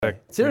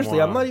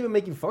Seriously, I'm not even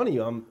making fun of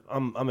you.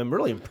 I'm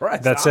really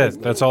impressed. That's honestly.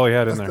 it. That's all he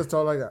had in there. That's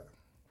all I got.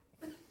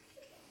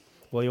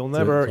 Well, you'll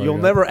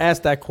never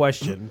ask that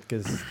question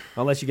because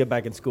unless you get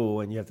back in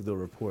school and you have to do a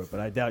report. But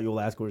I doubt you'll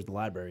ask where's the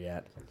library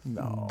at.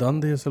 No.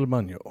 ¿Dónde es el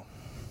baño?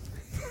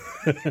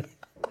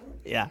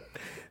 Yeah,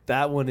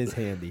 that one is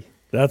handy.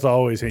 That's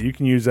always it. You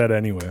can use that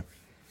anywhere.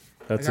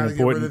 That's an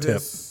important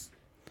tip.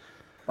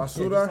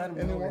 Basura,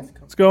 anyone?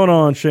 What's going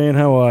on, Shane?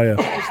 How are you?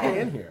 Stay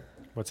in here.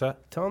 What's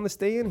that? Tell him to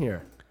stay in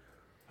here.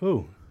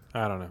 Who?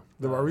 I don't know.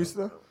 The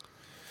barista?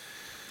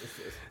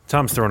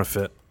 Tom's throwing a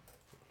fit.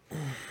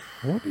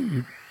 What are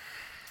you?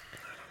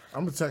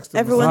 I'm going to text him.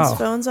 Everyone's Wow.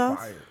 phones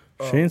off.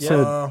 Shane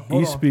said hold he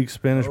on. speaks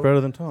Spanish better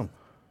than Tom.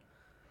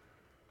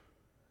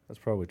 That's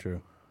probably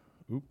true.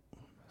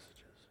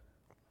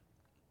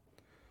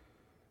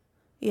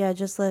 Yeah,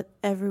 just let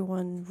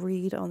everyone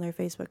read on their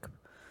Facebook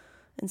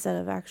instead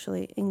of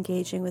actually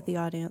engaging with the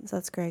audience.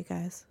 That's great,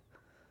 guys.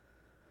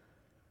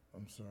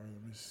 I'm sorry,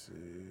 let me see.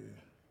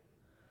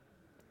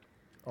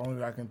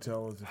 Only I can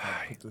tell is if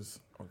I put this.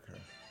 Okay.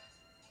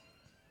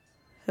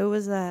 Who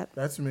was that?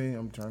 That's me.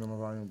 I'm turning my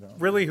volume down.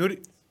 Really? Who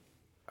did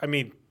That's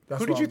you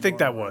what I'm think doing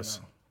that right was?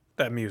 now.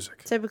 That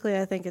music. Typically,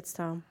 I think it's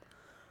Tom.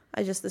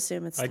 I just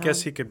assume it's I Tom.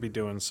 guess he could be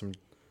doing some.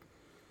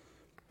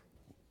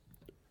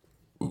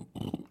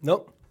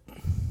 Nope,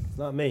 it's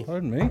not me.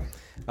 Pardon me?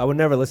 I would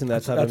never listen to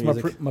that type That's of my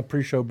music. my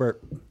pre-show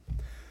burp. That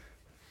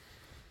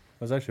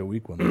was actually a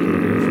weak one. It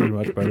should be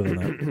much better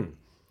than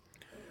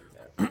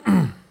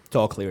that. It's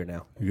all clear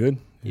now. You good?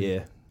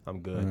 Yeah, I'm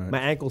good. All right. My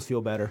ankles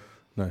feel better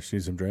Nice.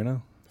 Need some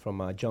Drano?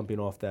 from jumping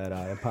off that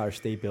Empire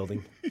State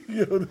Building.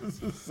 Yo,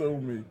 this is so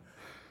me.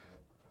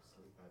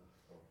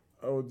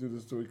 I would do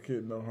this to a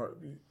kid in a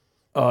heartbeat.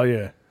 Oh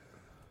yeah,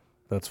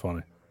 that's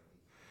funny.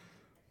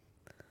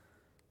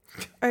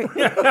 All right.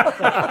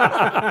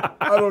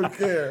 I don't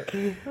care.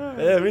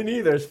 Yeah, me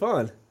neither. It's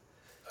fun.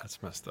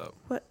 That's messed up.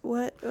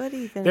 What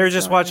even? They were is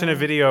just going watching a on?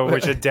 video in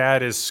which a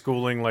dad is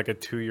schooling like a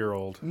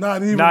 2-year-old.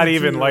 Not even. Not a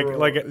even like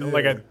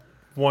 2-year-old. a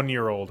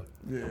 1-year-old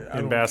Yeah, I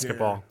in don't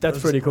basketball. care. That's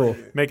pretty cool.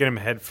 Making him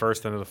head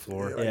first into the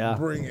floor. Like, Yeah.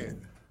 Bring it.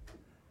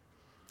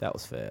 That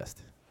was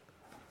fast.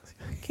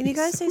 Can you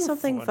guys say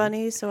something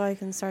funny so I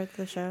can start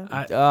the show?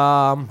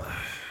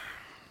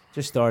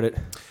 Just started.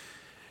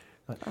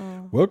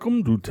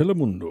 Welcome to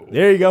Telemundo.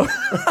 There you go.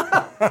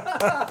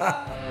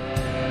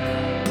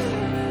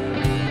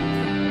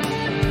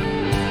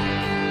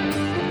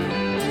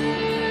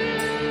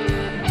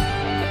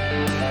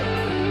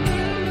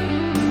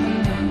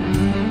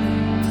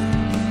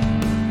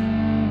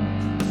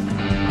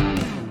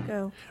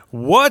 Go.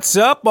 What's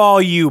up,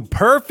 all you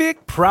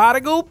perfect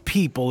prodigal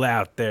people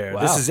out there?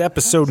 Wow. This is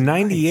episode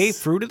 98,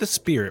 Fruit of the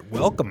Spirit.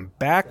 Welcome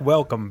back.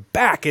 Welcome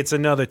back. It's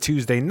another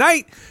Tuesday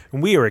night,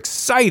 and we are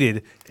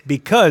excited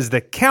because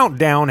the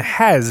countdown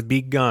has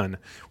begun.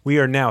 We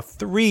are now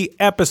 3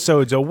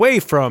 episodes away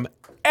from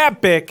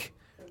Epic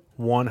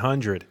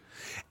 100.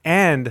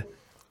 And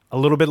a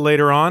little bit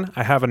later on,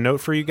 I have a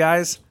note for you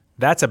guys.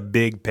 That's a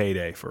big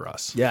payday for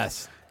us.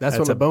 Yes. That's when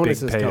That's the a big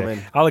bonuses payday. come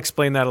in. I'll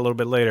explain that a little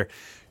bit later.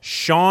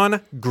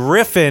 Sean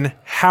Griffin,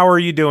 how are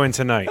you doing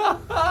tonight?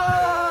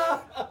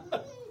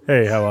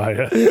 Hey, how are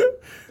you?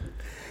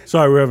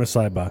 Sorry, we're having a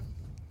sidebar.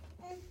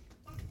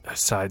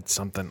 Aside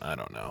something, I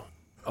don't know.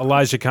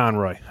 Elijah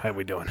Conroy, how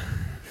we doing?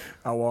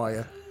 How are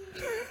you?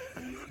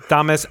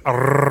 Thomas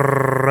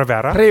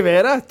Rivera.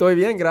 Rivera, estoy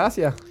bien,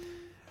 gracias.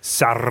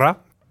 Sarah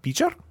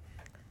Beecher.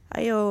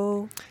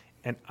 Ayo.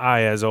 And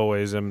I, as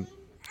always, am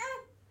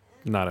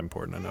not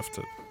important enough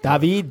to...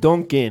 David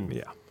Duncan.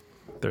 Yeah,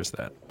 there's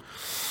that.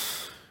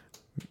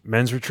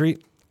 Men's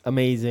retreat.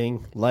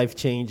 Amazing,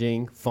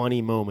 life-changing,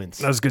 funny moments.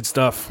 That was good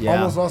stuff. Yeah.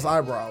 Almost lost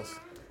eyebrows.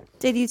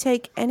 Did you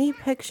take any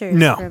pictures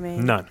No, for me?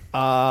 none.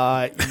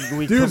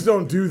 We Dudes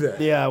don't do that.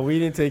 yeah, we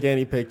didn't take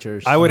any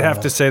pictures. I would have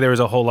to say there was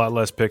a whole lot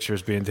less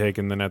pictures being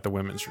taken than at the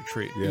women's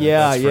retreat.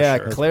 Yeah, that's for yeah.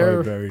 sure. Claire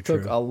probably very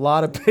took true. a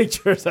lot of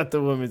pictures at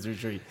the women's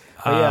retreat.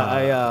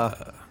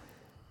 But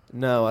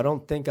no, I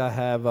don't think I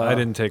have. I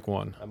didn't take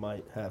one. I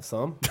might have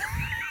some.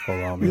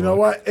 Hold on. You know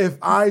what? If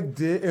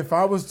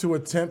I was to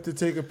attempt to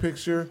take a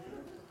picture,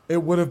 it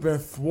would have been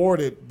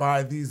thwarted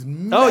by these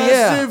massive. Oh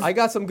yeah, I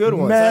got some good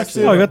ones.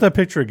 massive- Oh, I got that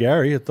picture of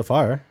Gary at the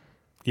fire.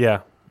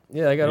 Yeah.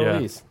 Yeah, I got all Yeah.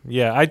 these.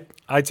 Yeah,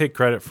 I take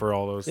credit for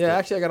all those. Yeah, that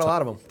actually, I got a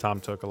lot of them. Tom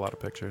took a lot of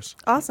pictures.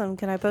 Awesome.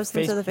 Can I post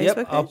them to the Yep,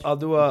 Facebook page?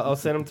 I'll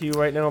send them to you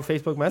right now on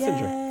Facebook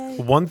Messenger. Yay.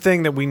 One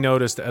thing that we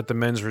noticed at the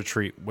men's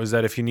retreat was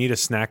that if you need a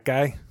snack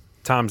guy,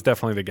 Tom's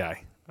definitely the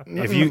guy.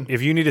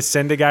 If you need to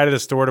send a guy to the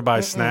store to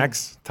buy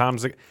snacks,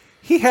 Tom's the.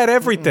 He had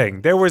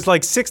everything. There was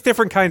like 6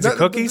 different kinds of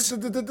cookies.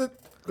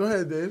 Go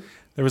ahead, Dave.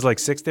 There was like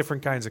 6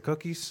 different kinds of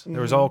cookies.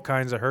 There was all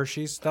kinds of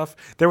Hershey's stuff.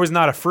 There was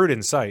not a fruit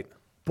in sight.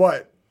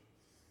 But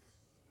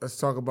let's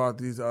talk about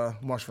these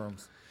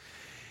mushrooms.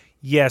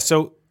 Yeah,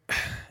 so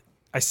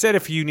I said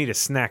if you need a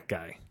snack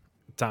guy,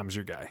 Tom's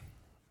your guy.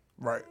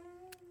 Right.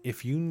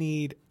 If you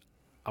need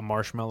a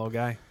marshmallow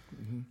guy,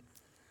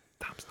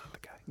 Tom's not the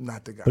guy.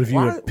 Not the guy. But if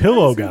you're Why- a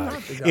pillow why is he guy,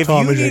 not the If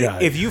Tom you is your need,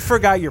 guy. if you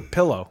forgot your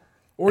pillow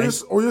or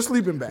your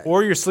sleeping bag.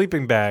 or your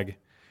sleeping bag,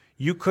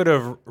 you could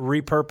have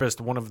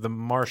repurposed one of the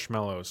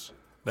marshmallows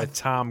that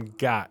Tom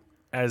got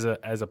as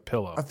a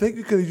pillow. I think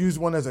you could have used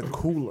one as a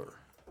cooler.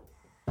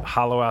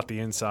 Hollow out the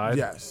inside.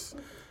 Yes.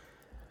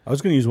 I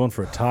was going to use one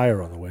for a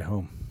tire on the way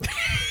home.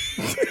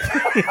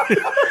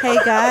 Hey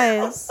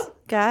guys,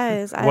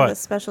 I What? have a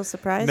special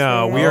surprise.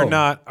 No, for we you. are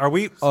not. Are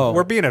we? Oh.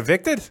 We're being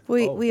evicted?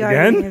 We are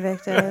Again? being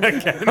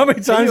evicted. How many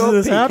times does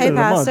this happen Hey, in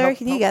a month? Pastor,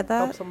 can you get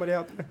Help that? somebody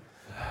out there.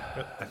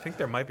 I think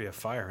there might be a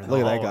fire in Look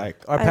the at that hallway.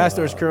 guy. Our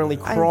pastor is currently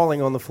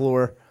crawling on the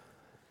floor.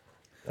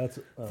 That's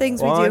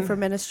Things we One, do for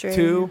ministry.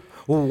 2,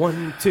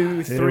 1, 2,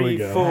 we 3,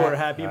 go. 4.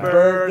 Happy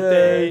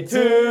birthday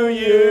to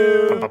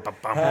you.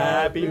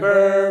 Happy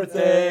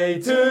birthday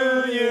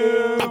to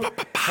you.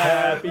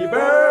 Happy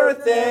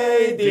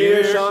birthday,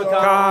 dear Sean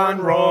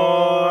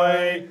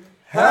Conroy.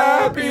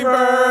 Happy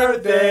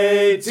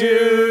birthday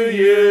to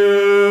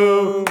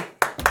you.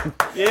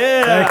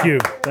 Yeah. Thank you.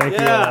 Thank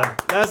Yeah,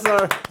 that's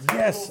our. you.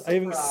 Yes. I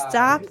even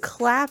Stop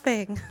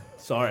clapping.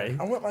 Sorry,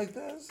 I went like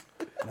this.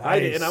 I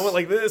did, and I went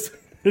like this.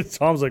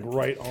 Tom's like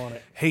right on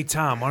it. Hey,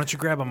 Tom, why don't you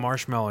grab a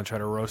marshmallow and try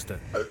to roast it?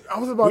 I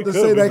was about to could,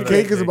 say we that could.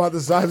 cake is about the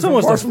size of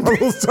almost a-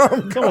 marshmallows.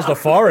 Tom. It's almost a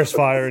forest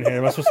fire in here.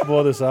 Am I supposed to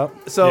blow this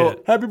up? So Yeah.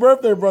 Happy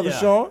birthday, brother Yeah.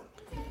 Sean. All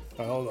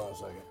right, hold on a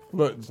second.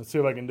 Look, Let's see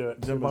if I can do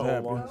it. Jim is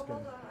happy.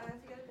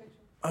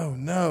 Oh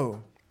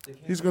no,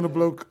 he's gonna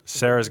blow.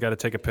 Sarah's got to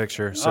take a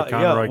picture so yeah,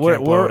 Conroy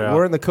can't blow it out.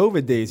 we're in the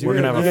COVID days. We're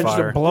gonna have a You're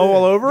fire. Just blow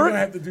all We're over gonna it.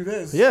 have to do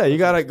this. Yeah, you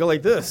gotta go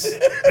like this.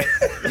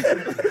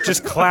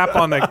 Just clap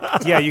on the.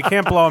 Yeah, you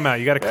can't blow them out.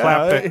 You got to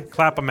clap right.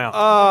 clap them out.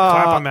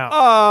 Clap them out.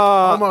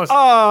 Almost.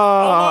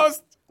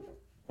 Almost.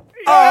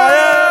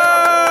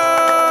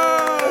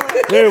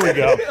 There we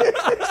go.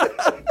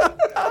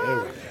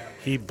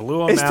 He blew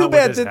them It's out. too with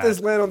bad his did hat. this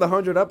land on the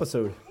 100th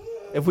episode.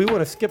 If we would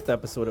have skipped the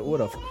episode, it would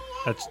have.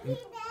 That's,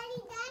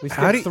 We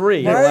How skipped do you- 3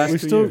 in the Right? last We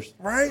 2 still- years.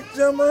 Right,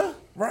 Gemma?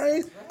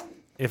 Right?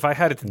 if I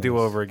had it to do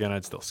over again,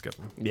 I'd still skip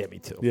them. Yeah, me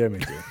too. Yeah, me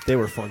too. They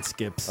were fun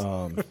skips.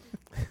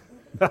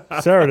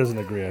 Sarah doesn't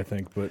agree, I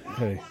think, but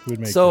hey, we'd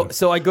make So do.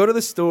 so I go to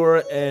the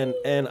store and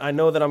I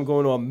know that I'm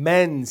going to a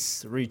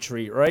men's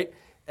retreat, right?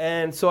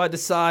 And so I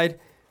decide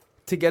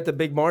to get the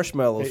big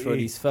marshmallows for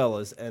these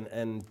fellas,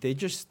 and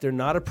they're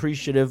not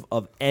appreciative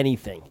of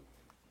anything.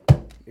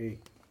 E.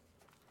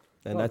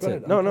 And that's go it.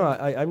 ahead. No,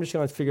 I'm just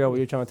gonna figure out what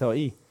you're trying to tell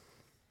E.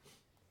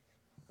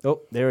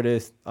 Oh, there it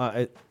is.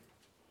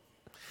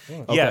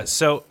 Yeah,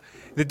 so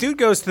the dude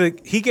goes to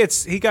he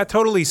got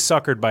totally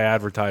suckered by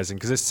advertising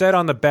because it said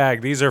on the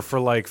bag these are for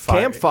like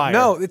fire. Campfire.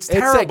 No, it's It said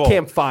terrible.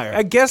 campfire.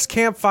 I guess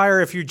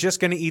campfire if you're just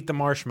gonna eat the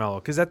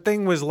marshmallow because that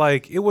thing was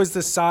like it was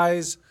the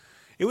size.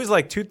 It was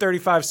like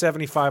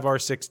 235/75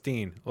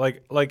 R16.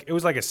 Like it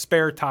was like a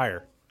spare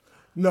tire.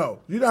 No.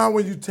 You know how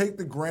when you take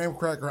the graham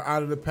cracker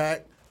out of the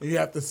pack and you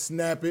have to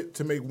snap it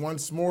to make one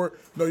s'more?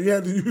 No, you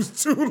had to use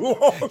 2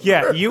 long.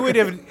 Yeah, you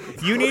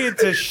needed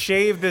to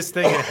shave this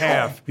thing in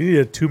half. You need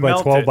a 2x12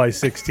 Melt it. by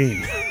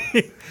 16.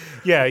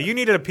 Yeah, you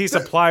needed a piece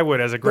of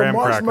plywood as a The graham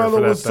cracker for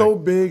marshmallow that was thing. so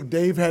big,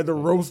 Dave had to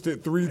roast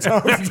it 3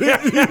 times.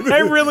 I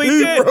really He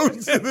did.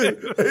 roasted it,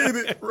 ate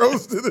it,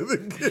 roasted it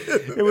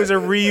again. It was a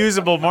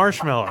reusable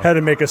marshmallow. Had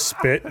to make a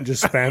spit and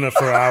just spam it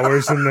for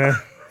hours in there.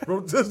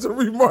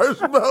 Rotisserie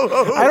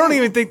marshmallow. I don't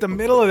even think the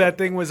middle of that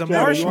thing was a you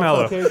want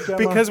marshmallow some cake, Gemma?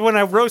 because when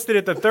I roasted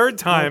it the third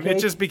time, it cake?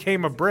 just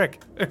became a brick.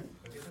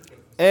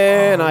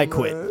 And I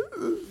quit.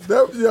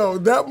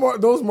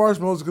 Those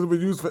marshmallows could have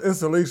been used for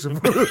insulation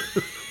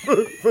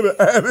for the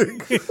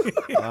attic.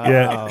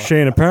 Yeah,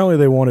 Shane, apparently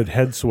they wanted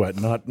head sweat,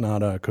 not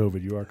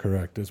COVID. You are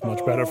correct. It's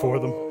much better for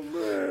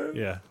them.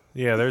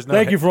 Yeah, There's no.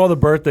 Thank you for all the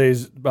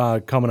birthdays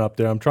coming up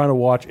there. I'm trying to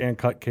watch and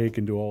cut cake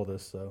and do all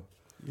this. So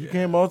You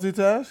can't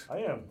multitask? I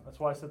am. That's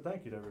why I said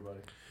thank you to everybody.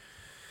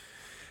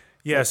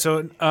 Yeah.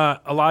 So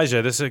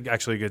Elijah, this is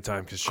actually a good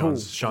time because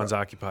Sean's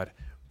occupied.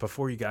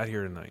 Before you got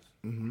here tonight,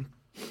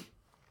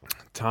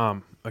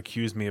 Tom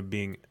accused me of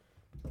being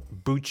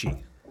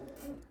Bucci.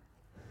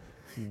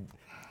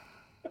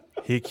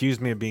 He accused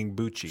me of being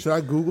Bucci Should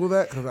I Google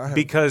that?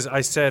 because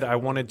I said I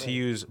wanted to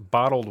use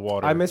bottled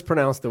water. I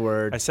mispronounced the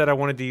word. I said I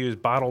wanted to use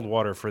bottled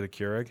water for the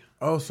Keurig,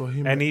 Oh, so he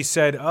and meant, he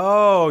said,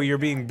 "Oh, you're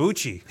being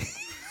Bucci."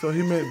 so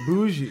he meant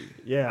bougie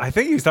Yeah. I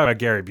think he was talking about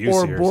Gary Busey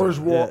or or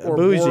bourgeois Yeah, or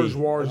bougie.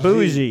 bourgeoisie.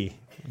 Bougie.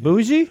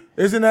 Bougie?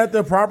 Isn't that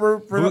the proper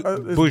Bu-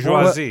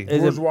 bourgeoisie.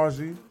 Is it-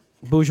 Bourgeoisie.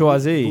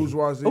 Bourgeoisie.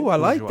 Bourgeoisie. Oh, I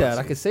like that. Bourgeoisie.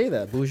 I could say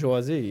that.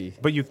 Bourgeoisie.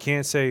 But you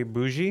can't say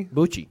bougie.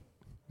 Bucci.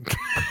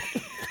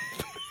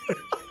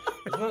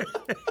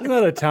 Isn't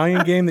that an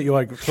Italian game that you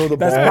like throw the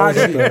That's ball?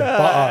 bocce. Okay.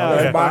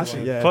 That's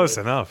bocce. Yeah. Close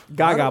enough.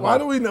 Gaga Why do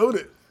ball. we know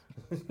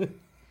that?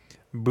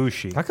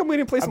 Bushi. How come we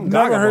didn't play some I've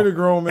Gaga never heard a ball?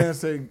 grown man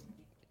say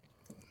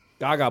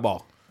Gaga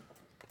ball.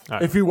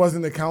 if he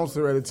wasn't a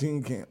counselor at a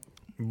teen camp.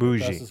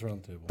 Bougie. Fastest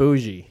round table.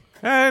 Bougie.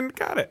 And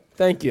got it.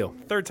 Thank you.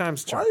 Third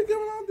time's Why are charm. you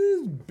giving out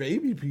these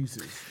baby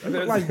pieces? They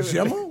look like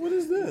Gemma? What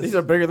is this? These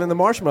are bigger than the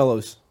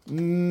marshmallows.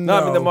 no,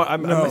 I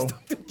mean, I no. messed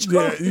up the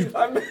joke. Yeah, you-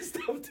 I messed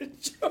up the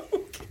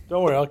joke.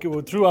 Don't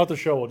worry. Throughout the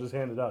show, we'll just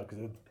hand it out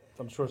because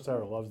I'm sure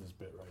Sarah loves this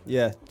bit right now.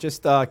 Yeah,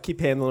 just keep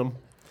handling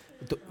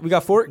them. We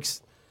got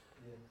forks.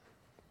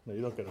 No,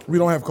 you don't get it. We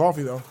don't have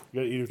coffee though. You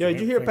gotta eat it with Yo, your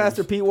did you hear fingers.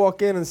 Pastor Pete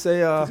walk in and say,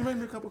 Did you make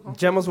me a cup of coffee?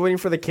 Gemma's waiting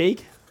for the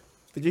cake?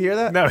 Did you hear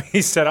that? No,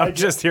 he said, I'm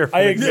just here for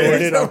I the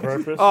ignored it on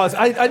purpose. Oh,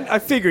 I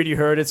figured you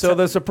heard it, so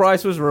the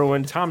surprise was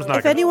ruined. Tom's not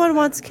If going to. anyone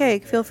wants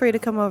cake, feel free to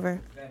come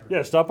over.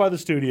 Yeah, stop by the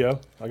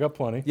studio. I got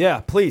plenty. Yeah,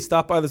 please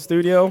stop by the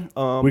studio.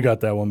 We got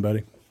that one,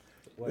 Betty.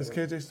 Is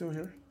KJ still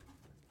here?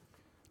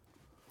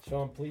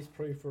 Sean, please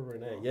pray for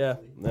Renee. Yeah,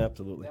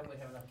 absolutely.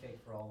 Definitely have enough cake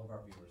for all of our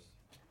viewers.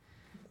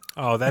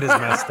 Oh, that is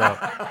messed up.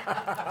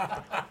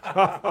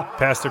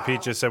 Pastor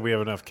Pete just said we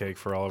have enough cake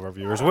for all of our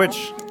viewers,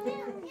 which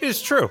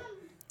is true.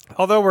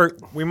 Although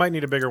we might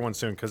need a bigger one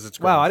soon because it's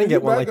Wow, I growing. didn't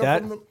get one Back like up that.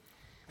 from the-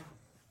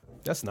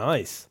 That's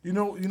nice. You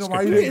know why good you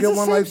cake. didn't get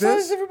one like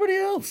this? everybody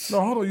else.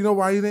 No, hold on. You know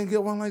why you didn't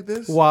get one like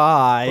this?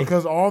 Why?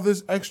 Because all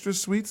this extra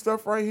sweet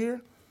stuff right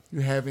here,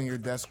 you have in your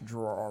desk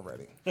drawer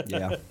already.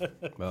 Yeah.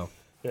 Well,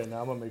 Yeah,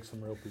 now I'm gonna make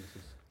some real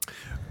pieces.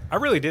 I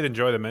really did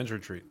enjoy the men's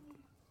retreat.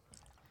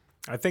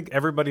 I think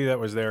everybody that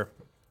was there,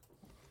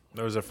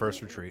 that was their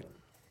first retreat.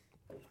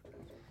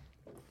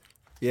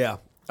 yeah.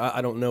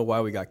 I don't know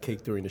why we got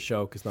cake during the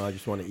show because now I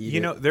just want to eat it.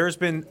 You know, there's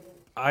been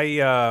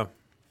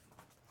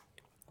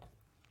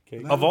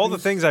of all the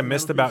things I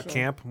missed about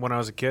camp when I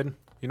was a kid,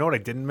 you know what I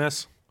didn't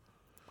miss?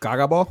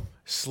 Gaga Ball?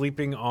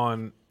 Sleeping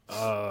on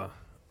a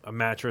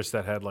mattress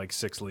that had like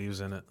 6 leaves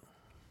in it.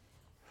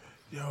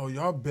 Yo,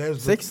 y'all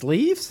beds. 6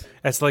 leaves?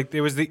 That's like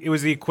it was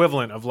the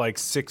equivalent of like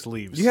 6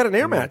 leaves. You had an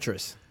air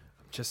mattress.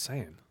 Just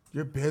saying.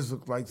 Your beds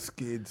look like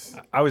skids.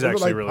 I was They look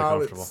actually like really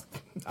pilots.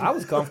 comfortable. I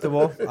was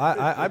comfortable.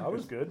 I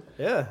was good.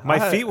 yeah.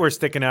 My feet were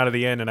sticking out of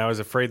the end, and I was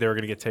afraid they were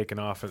going to get taken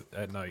off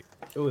at night.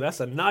 Oh, that's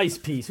a nice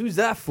piece. Who's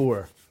that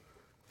for?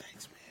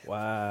 Thanks, man.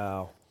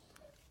 Wow.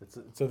 It's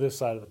to this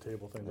side of the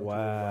table thing. Don't you worry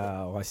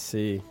about Wow. I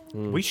see.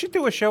 We should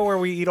do a show where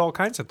we eat all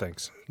kinds of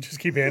things. it. Just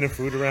keep handing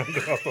food around.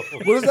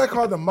 What is that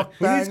called? The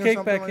mukbang needs or cake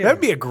something back like here? that?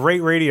 That'd be a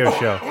great radio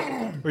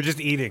show. We're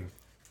just eating.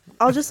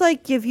 I'll just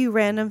like give you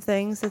random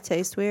things that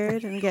taste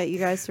weird and get you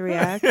guys to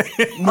react.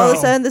 All of a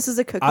sudden, this is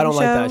a cooking show. I don't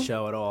like that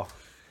show at all.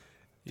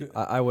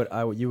 I would.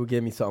 You would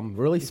give me something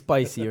really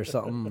spicy or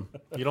something.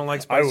 You don't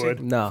like I spicy?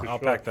 would. No. I'll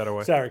pack that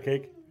away. Sour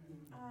cake.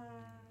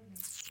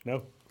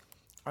 No.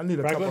 I need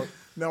a Franklin? couple.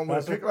 Now, when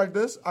Master? I pick like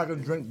this, I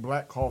can drink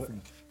black coffee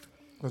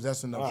because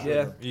that's enough.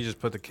 Yeah. sugar. You just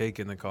put the cake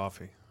in the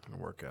coffee. It'll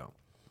work out.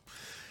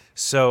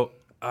 So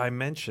I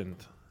mentioned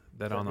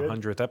that on the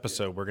 100th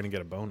episode, we're going to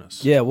get a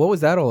bonus. Yeah. What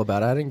was that all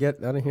about? I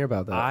didn't hear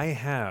about that. I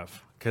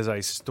have, because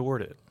I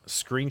stored it,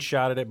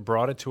 screenshotted it,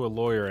 brought it to a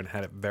lawyer, and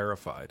had it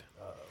verified.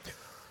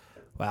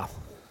 Wow.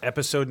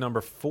 Episode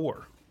number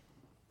 4,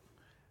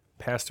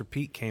 Pastor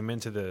Pete came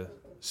into the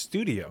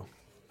studio,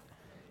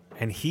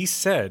 and he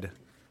said,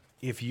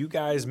 if you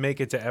guys make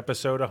it to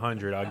episode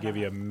 100, I'll give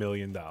you $1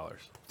 million.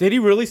 Did he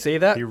really say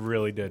that? He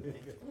really did.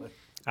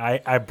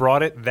 I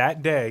brought it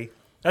that day.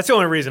 That's the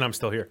only reason I'm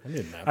still here.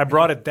 I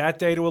brought it that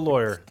day to a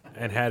lawyer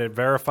and had it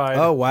verified.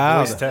 Oh, wow.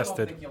 Voice I don't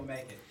tested. think you'll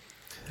make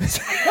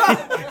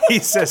it. He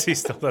says he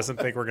still doesn't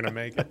think we're going to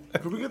make it.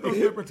 Can we get those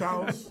paper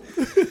towels?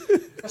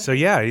 So,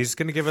 yeah, he's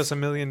going to give us $1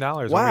 million. when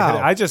we hit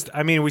Wow.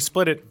 it. We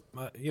split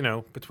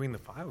it, between the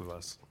 5 of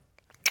us.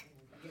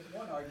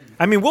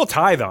 I mean, we'll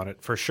tithe on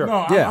it for sure.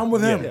 No, Yeah. I'm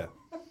with him. Yeah.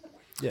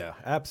 Yeah.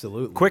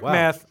 Absolutely. Quick Wow.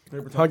 math.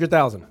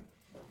 100,000.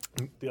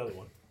 The other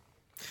one.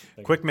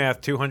 Quick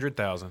math,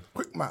 200,000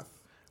 Quick math.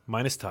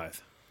 minus tithe,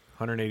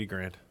 180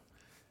 grand.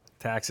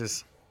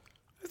 Taxes.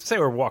 Let's say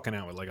we're walking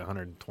out with like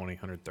 120,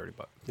 130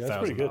 bucks. Yeah, that's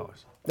pretty good.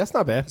 $1,000. That's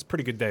not bad. It's a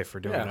pretty good day for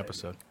doing Yeah. an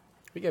episode.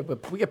 We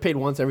get paid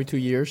once every 2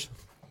 years.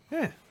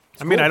 Yeah.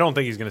 I mean, I don't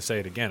think he's going to say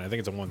it again. I think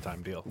it's a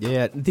one-time deal.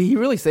 Yeah. Did he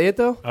really say it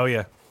though? Oh,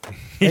 yeah.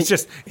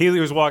 He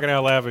was walking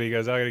out laughing. He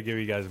goes, I'm going to give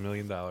you guys $1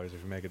 million if you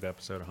make it to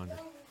episode 100.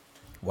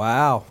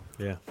 Wow.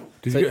 Yeah.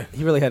 Did So you,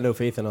 he really had no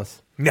faith in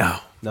us. No.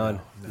 None.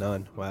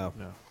 None. Wow.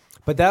 No.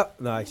 But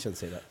I shouldn't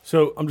say that.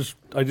 so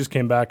I just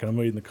came back and I'm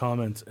reading the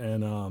comments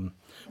and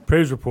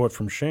praise report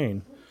from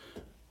Shane.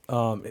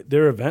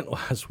 Their event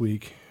last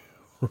week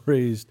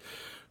raised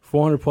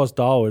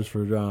 $400+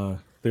 for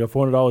they got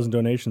 $400 in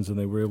donations and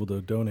they were able to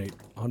donate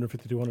 $150 to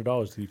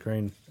 $200 to the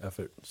Ukraine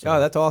effort. So Oh,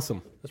 that's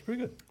awesome. that's pretty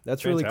good.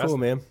 That's really cool, Fantastic.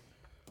 man.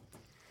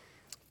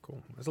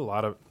 Cool. There's a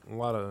lot of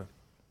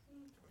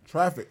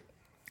Traffic.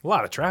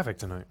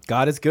 tonight.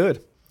 God is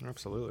good.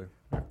 Absolutely.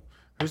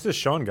 Who's this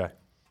Sean guy?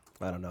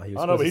 I don't know. He I was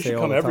don't know, supposed but to he say should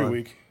all come the every time.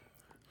 week.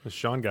 This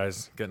Sean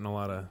guy's getting a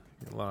lot of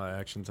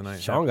action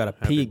tonight. Sean got a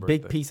Happy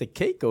big birthday. piece of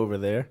cake over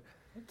there.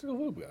 That's a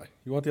little guy.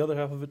 You want the other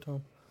half of it,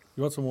 Tom?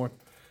 You want some more?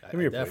 Give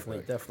me your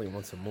plate, Definitely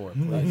want some more.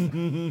 Greg.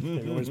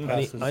 please. You always I,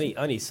 pass need, this.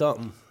 I need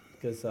something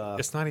because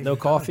It's not even no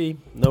done. coffee,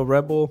 no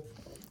Rebel,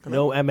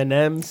 no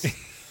M&Ms,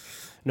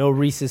 no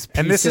Reese's Pieces.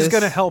 And this is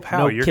going to help how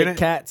no you're Kit going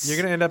Kats.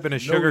 to end up in a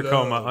sugar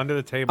coma under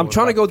the table. I'm in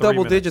trying to about go 3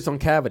 double minutes. digits on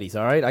cavities.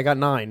 All right, I got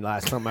 9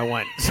 last time I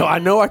went, so I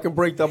know I can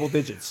break double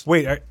digits.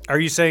 Wait, are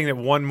you saying that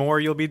one more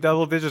you'll be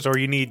double digits, or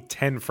you need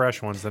 10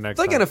 fresh ones the next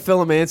They're time? gonna fill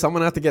them in, so I'm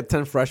gonna have to get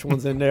 10 fresh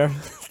ones in there.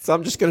 So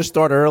I'm just gonna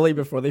start early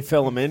before they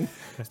fill them in.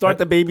 Start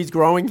the babies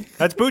growing.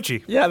 That's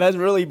Bucci. Yeah, that's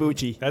really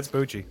Bucci. That's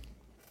Bucci.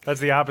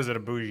 That's the opposite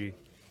of bougie.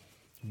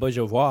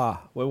 Bourgeois.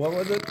 Wait, what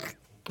was it?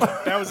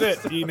 That was it.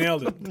 He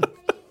nailed it.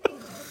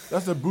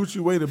 That's a Bucci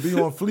way to be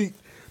on fleek.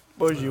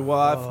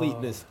 Bourgeois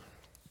fleetness.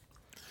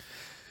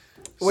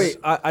 Wait,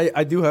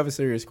 I do have a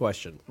serious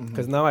question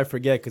because now I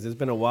forget because it's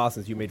been a while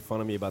since you made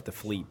fun of me about the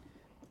fleet.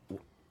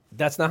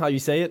 That's not how you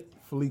say it?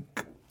 Fleek.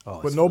 Oh,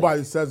 But it's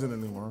nobody says it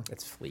anymore.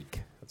 It's fleek.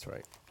 That's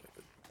right.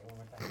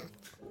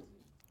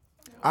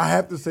 I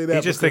have to say that.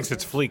 He just because- thinks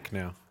it's fleek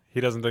now. He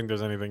doesn't think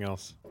there's anything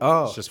else.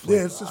 Oh. It's just fleek.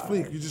 Yeah, it's just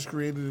fleek. You just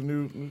created a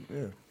new.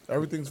 Yeah,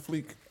 everything's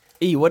fleek.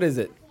 E, what is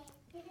it?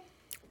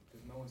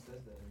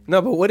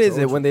 No, but what is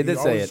it when they He did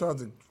say always it? tries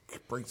to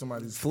break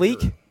somebody's Fleek?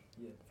 spirit.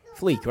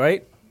 Fleek,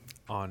 right?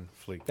 On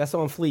fleek. That's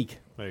on fleek.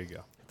 There you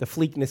go. The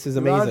fleekness is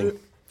amazing.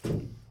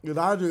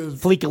 Elijah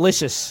is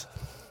Fleekalicious.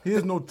 he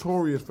is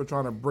notorious for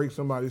trying to break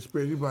somebody's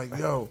spirit. He'd be like,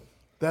 "Yo,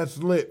 that's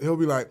lit." He'll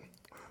be like,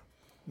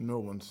 "No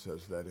one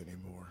says that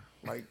anymore."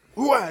 Like,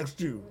 who asked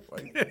you?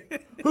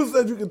 Like, who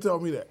said you can tell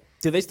me that?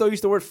 Do they still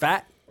use the word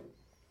fat?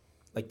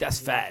 Like, that's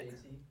fat.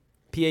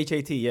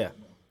 P-H-A-T, yeah.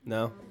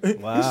 No? He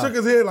Wow. shook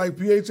his head like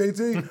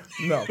PHAT.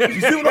 No,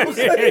 you see what I'm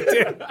saying?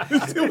 You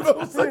see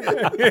what I'm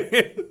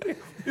saying?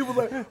 He was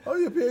like, "Oh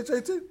yeah,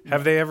 PHAT."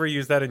 Have they ever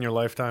used that in your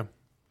lifetime?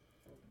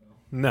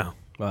 No.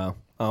 Wow.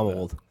 I'm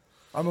old.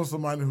 I know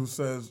somebody who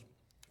says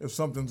if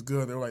something's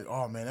good, they're like,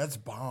 "Oh man, that's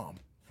bomb."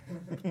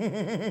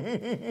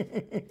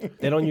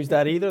 They don't use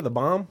that either, the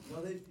bomb?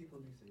 Well, people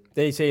do say that.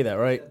 They say that,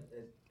 right?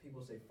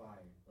 People say fire.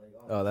 Like,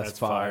 Oh, that's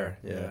fire.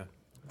 Yeah.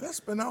 That's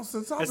been out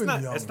since I've It's been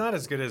not. young. It's not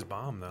as good as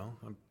bomb though.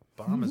 A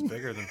bomb is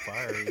bigger than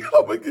fire.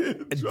 Oh my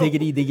God.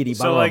 Diggity, diggity, bomb.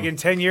 So like in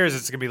 10 years,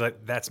 it's gonna be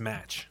like that's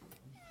match.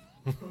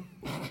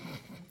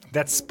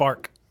 That's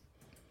spark.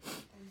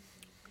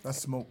 That's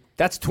smoke.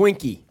 That's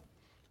Twinkie.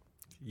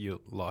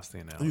 You lost the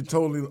analogy. You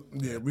totally.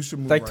 Yeah, we should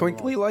move. Like right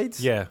Twinkly along. lights?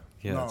 Yeah.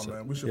 Yeah. No that's it.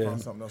 man, we should Yeah.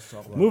 find something else to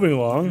talk about. Moving You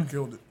along.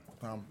 killed it,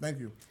 Tom. Thank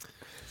you.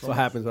 That's what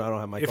happens when I don't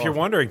have my If coffee. you're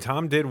wondering,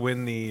 Tom did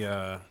win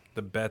the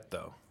bet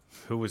though.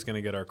 Who was going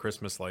to get our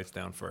Christmas lights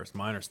down first?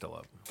 Mine are still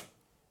up.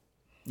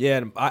 Yeah,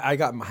 and I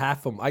got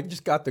half of them. I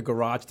just got the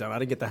garage down. I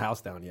didn't get the house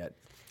down yet.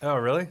 Oh,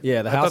 really?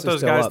 Yeah, the I house thought is those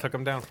still guys up. took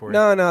them down for you.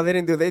 No, they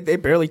didn't do. They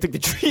barely took the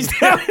trees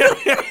down.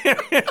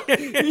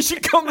 You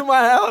should come to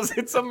my house.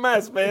 It's a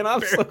mess, man.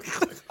 I'm so.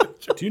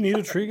 Do you need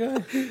a tree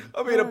guy?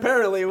 I mean,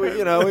 apparently,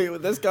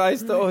 this guy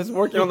still is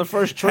working on the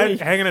first tree.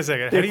 Hang on a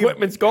second. The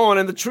equipment's gone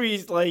and the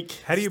tree's like.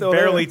 How do you still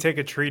barely there. take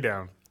a tree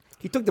down?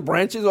 He took the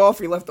branches off.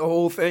 He left the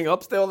whole thing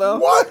up still though.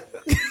 What?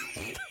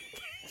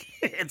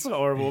 It's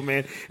horrible,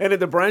 man. And then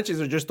the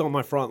branches are just on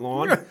my front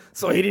lawn,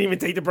 so he didn't even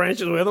take the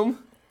branches with him.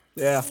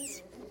 Yeah,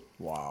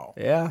 Wow.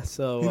 yeah.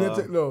 So He didn't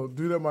take, no,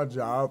 dude, at my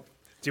job.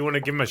 Do you want to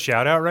give him a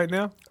shout out right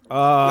now?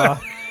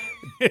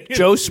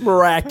 Joe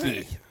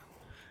Smiraki.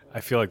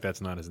 I feel like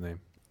that's not his name.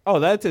 Oh,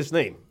 that's his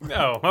name.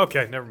 Oh,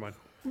 okay, never mind.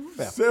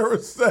 Sarah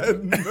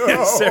said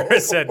no.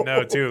 Sarah said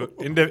no too.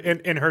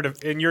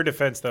 In your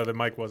defense, though, the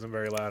mic wasn't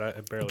very loud. I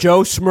barely.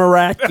 Joe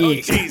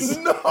Smiraki.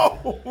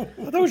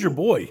 That was your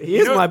boy. He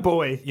is my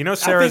boy. You know, I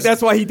Sarah's. think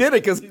that's why he did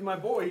it because he's my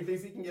boy. He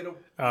thinks he can get a.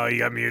 Oh, you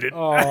got muted.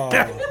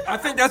 I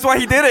think that's why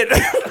he did it.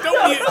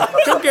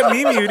 Don't get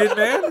me muted,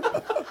 man.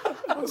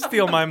 Don't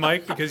steal my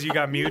mic because you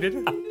got muted.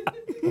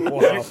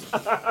 Wow.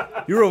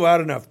 You were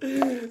loud enough.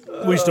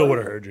 We still would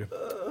have heard you.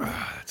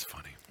 That's funny.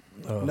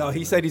 No,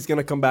 he said he's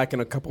gonna come back in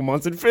a couple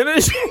months and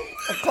finish.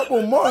 A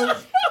couple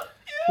months.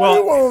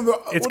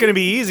 Well, it's going to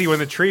be easy when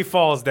the tree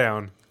falls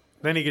down.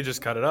 Then he could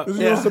just cut it up. Is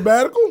You he on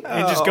sabbatical?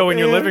 just go in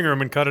your man. living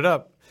room and cut it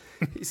up.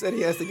 He said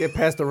he has to get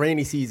past the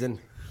rainy season.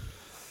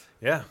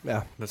 Yeah.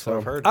 Yeah, That's so, what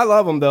I've heard. I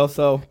love him though,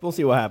 so we'll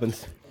see what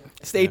happens.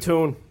 Stay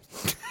tuned.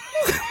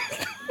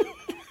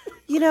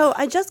 You know,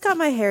 I just got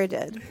my hair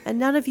did, and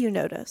none of you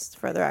noticed,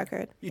 for the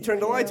record. You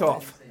turned the lights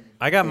off.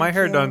 I got my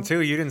hair you. done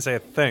too. You didn't say a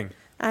thing.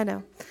 I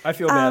know. I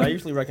feel bad. I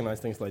usually recognize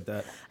things like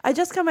that. I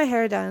just got my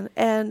hair done,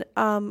 and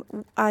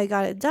I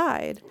got it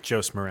dyed.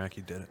 Joe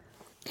Smiraki did it.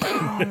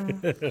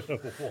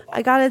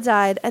 I got it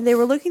dyed, and they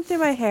were looking through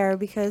my hair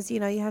because, you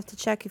have to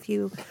check if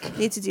you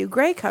need to do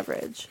gray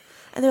coverage.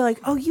 And they're like,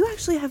 "Oh, you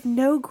actually have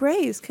no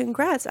grays.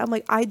 Congrats." I'm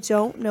like, "I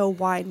don't know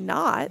why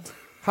not."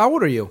 How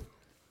old are you?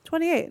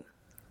 28.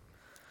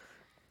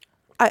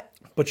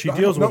 But she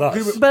deals with No, he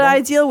us. was- But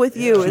I deal with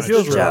you. She It's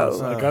deals with Joe. us.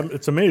 Like,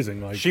 it's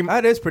amazing. Like, She,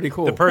 That is pretty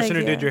cool. the person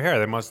Thank who did you. your hair,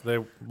 they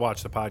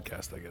watched the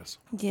podcast, I guess.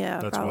 Yeah,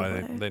 That's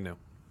probably. why they knew.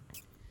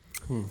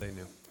 They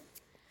knew.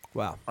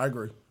 Wow. I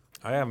agree.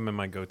 I have them in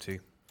my goatee.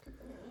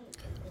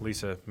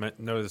 Lisa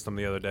noticed them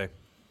the other day.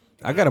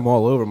 I got them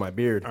all over my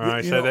beard. I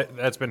you said know-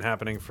 that's been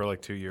happening for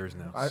like 2 years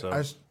now.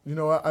 So You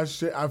know what?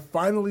 I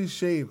finally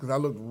shaved because I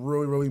looked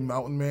really, really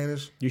mountain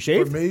manish. You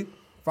shaved? For me,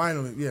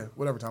 finally, yeah,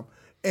 whatever time.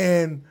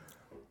 And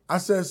I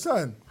said,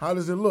 "Son, how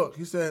does it look?"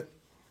 He said,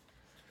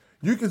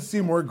 "You can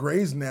see more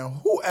grays now."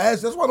 Who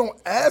asked? That's why I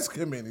don't ask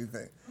him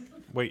anything.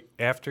 wait,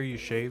 after you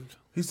shaved?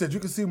 He said,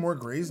 "You can see more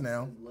grays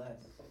now." Less.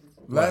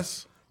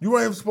 Less. You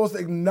weren't even supposed to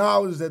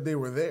acknowledge that they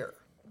were there.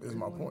 Is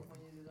my point.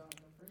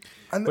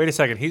 Wait a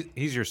second.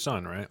 He's your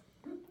son, right?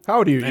 How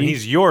old are you? And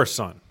he's your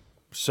son.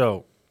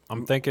 So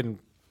I'm thinking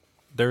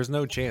there's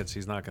no chance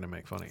he's not going to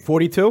make fun of you.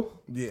 42.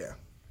 Yeah.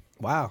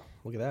 Wow,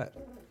 look at that.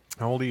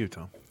 How old are you,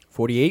 Tom?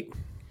 48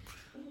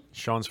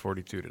 Sean's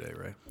 42 today,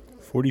 right?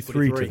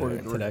 43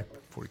 today. today.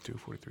 42,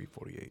 43,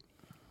 48.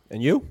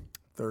 And you?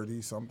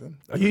 30 something.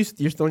 Are you're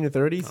still in your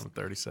 30s? I'm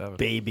 37.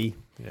 Baby.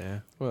 Yeah.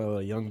 Well,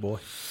 a young boy.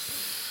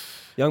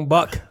 Young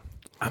buck.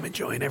 I'm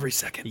enjoying every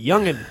second.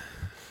 Youngin'.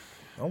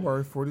 Don't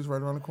worry, 40's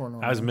right around the corner.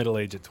 I was middle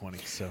aged at 20,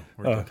 so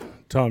we're good.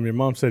 Tom, your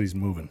mom said he's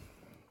moving.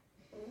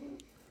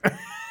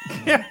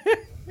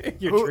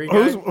 Your tree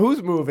guy?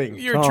 Who's moving?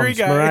 Your Tom tree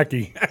guy.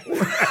 Smaraki.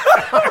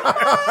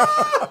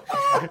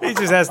 He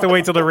just has to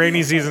wait till the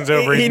rainy season's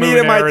over. He's He moving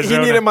needed to my Arizona.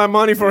 he needed my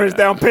money for his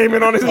down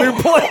payment on his new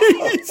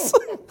place.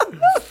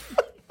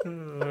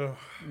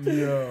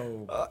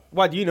 Yo.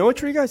 Why, do you know a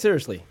tree guy?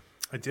 Seriously.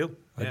 I do.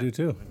 I do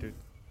too. I do.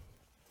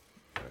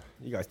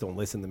 You guys don't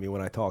listen to me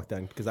when I talk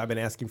then, because I've been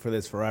asking for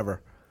this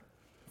forever.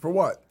 For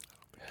what?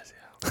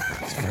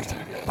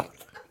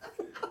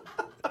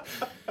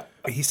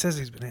 He says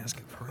he's been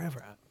asking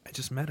forever. I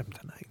just met him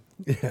tonight.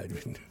 Yeah,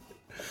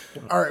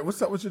 All right,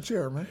 what's up with your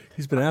chair, man?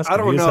 he's been asking. I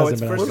don't He just know. hasn't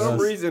It's been for asking some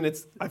us. reason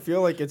I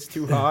feel like it's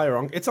too high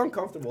or it's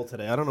uncomfortable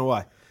today. I don't know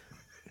why.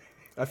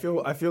 I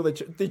feel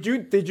that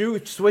did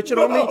you switch it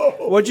on me?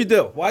 What'd you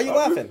do? Why are you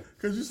laughing?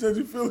 Because you said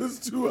you feel it's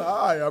too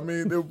high. I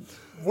mean, it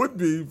would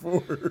be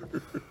for.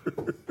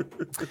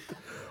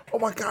 Oh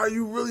my God,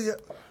 you really.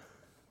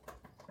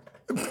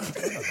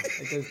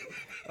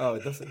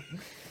 It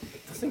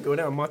doesn't go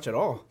down much at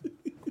all.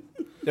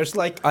 There's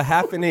like a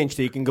half an inch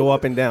that you can go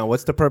up and down.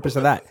 What's the purpose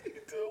of that?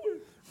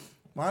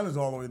 Mine is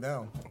all the way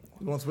down.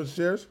 You want to switch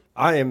chairs?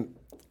 I am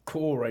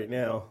cool right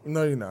now.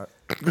 No, you're not.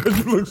 Because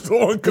you look so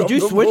uncomfortable.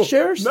 Did you switch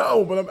chairs?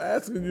 No, but I'm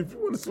asking you if you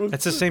want to switch.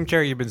 That's the same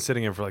chair you've been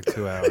sitting in for like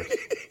 2 hours.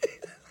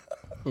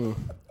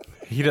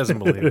 He doesn't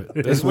believe it.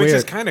 Which is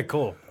weird. kind of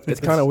cool. It's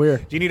kind of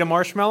weird. Do you need a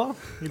marshmallow?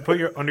 You put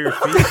your under your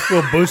feet.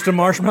 Little boost of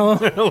marshmallow.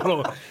 A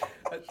little.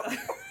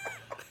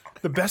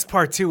 The best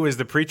part too is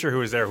the preacher who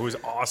was there, who was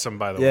awesome,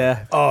 by the way.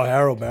 Yeah. Oh,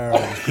 Harold Barrow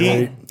was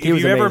great. If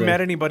was you ever amazing.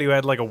 met anybody who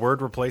had like a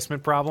word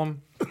replacement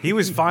problem, he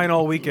was fine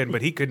all weekend,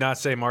 but he could not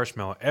say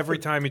marshmallow. Every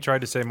time he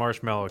tried to say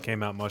marshmallow, it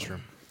came out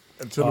mushroom.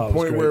 to the it was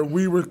point great. where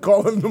we were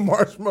calling the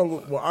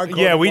marshmallow. Well, I called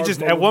Yeah, the we just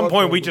marshmallow at one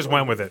point we mushroom. just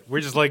went with it.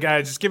 We're just like,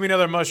 just give me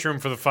another mushroom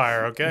for the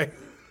fire, okay?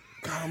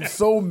 I'm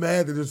so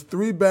mad that there's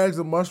 3 bags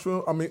of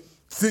mushroom. I mean,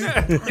 see,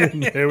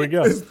 There we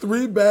go. there's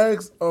 3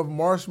 bags of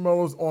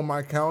marshmallows on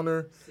my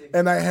counter,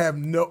 and I have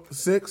no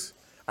 6.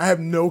 I have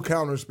no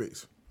counter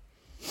space.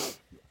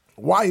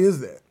 Why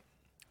is that?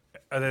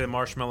 Are they the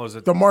marshmallows?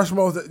 The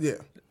marshmallows, yeah.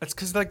 That's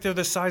because like they're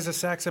the size of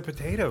sacks of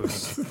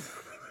potatoes.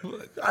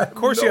 Of Of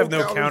course, you have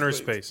no counter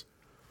space.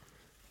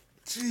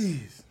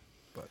 Jeez.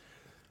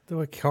 They're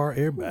like car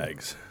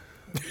airbags.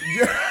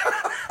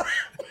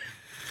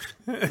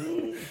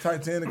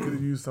 Titanic could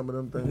have used some of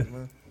them things,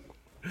 man.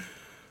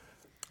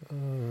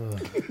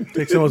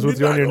 Take someone's with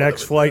you on your not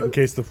next flight in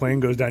case the plane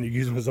goes down. You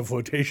use them as a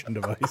flotation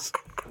device.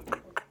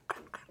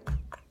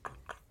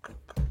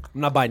 I'm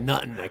not buying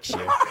nothing next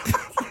year.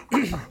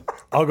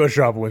 I'll go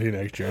shopping with you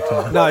next year,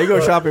 Tom. No, you go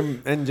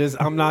shopping and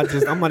I'm not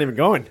even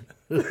going.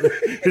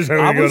 Just so we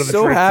I go was to the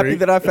so treat happy treat.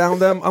 that I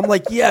found them. I'm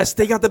like, yes,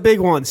 they got the big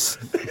ones.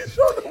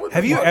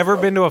 Have you ever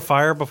been to a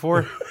fire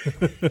before?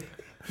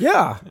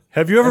 Yeah.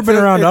 Have you ever been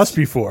around us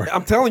before?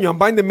 I'm telling you, I'm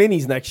buying the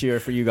minis next year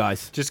for you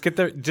guys. Just get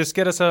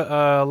us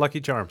a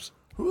Lucky Charms.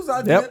 Whose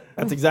idea? Yep,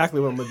 that's exactly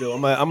what I'm gonna do.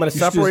 I'm gonna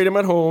separate them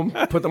at home,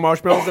 put the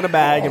marshmallows in a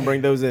bag, and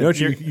bring those in. You know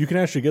what, you can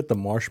actually get the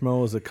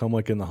marshmallows that come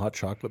like in the hot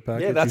chocolate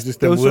package. Yeah, that's Just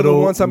them those are the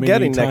little ones I'm mini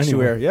getting next tiny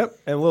year. ones. Yep,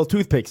 and little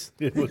toothpicks.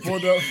 Well,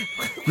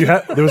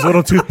 the- There was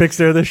little toothpicks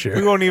there this We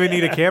year. won't even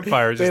need a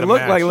campfire. Just They a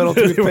look match. like little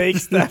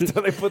toothpicks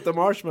after they put the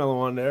marshmallow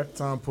on there.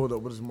 Tom pulled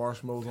up with his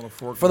marshmallows on a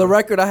fork. For the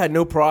record, I had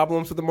no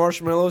problems with the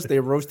marshmallows. They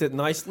roasted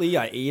nicely.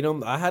 I ate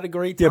them. I had a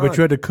great time. Yeah, but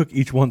you had to cook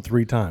each one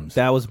 3 times.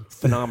 That was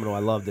phenomenal. I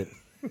loved it.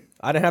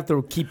 I didn't have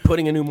to keep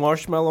putting a new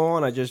marshmallow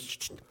on. I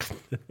just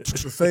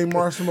The same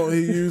marshmallow he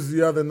used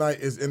the other night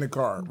is in the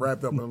car,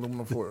 wrapped up in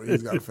aluminum foil.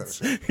 He's got to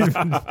finish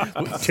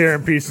it.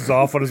 Tearing pieces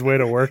off on his way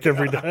to work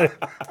every day.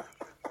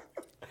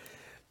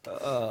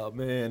 oh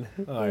man.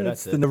 All right,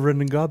 that's The it.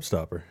 never-ending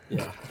gobstopper.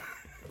 Yeah.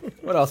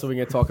 What else are we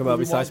gonna talk about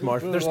besides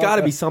marshmallows? There's got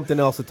to be something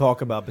else to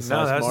talk about No,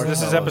 besides marshmallows.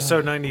 this is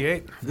episode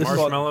 98. This is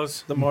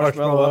Marshmallows. The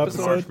marshmallow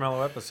episode.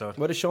 Marshmallow episode.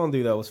 What did Sean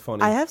do that was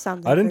funny? I have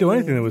something. I didn't for do you.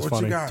 anything that was What you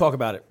funny. got? Talk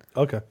about it.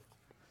 Okay.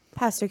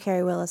 Pastor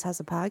Kerry Willis has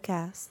a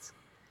podcast.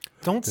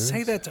 Don't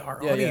say that to our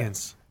Yeah, yeah.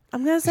 audience.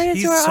 I'm gonna say it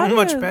He's to our so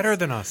much audience. better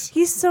than us.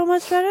 He's so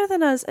much better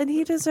than us, and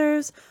he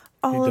deserves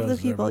all He of the does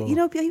deserve people. a You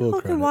know, little people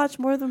can credit. watch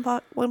more than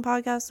one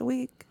podcast a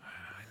week.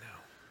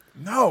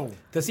 No.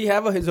 Does he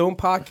have his own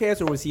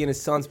podcast, or was he in his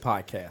son's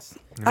podcast?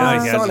 No,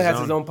 His he son has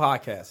own. his own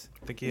podcast.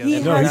 I think He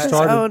No, has he his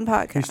started. own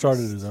podcast. He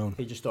started his own.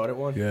 He just started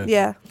one. Yeah.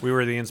 Yeah. We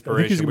were the he's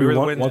inspiration. gonna We be were the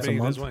one- winds once a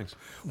beneath his month. wings.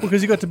 Well,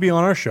 because he got to be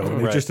on our show,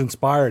 and Right. it just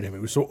inspired him. He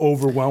was so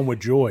overwhelmed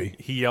with joy.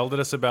 He yelled at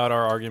us about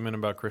our argument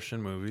about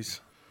Christian movies.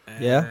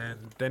 And Yeah?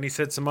 then he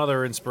said some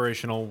other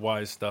inspirational,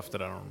 wise stuff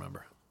that I don't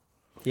remember.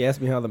 He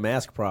asked me how the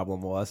mask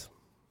problem was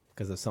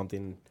because of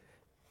something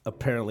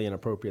apparently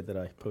inappropriate that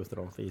I posted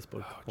on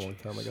Facebook a long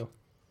time ago.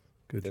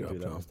 Good Didn't job, do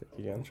that Tom. mistake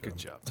again. Good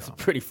job, It's a Tom.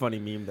 pretty funny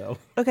meme, though.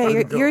 Okay,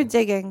 you're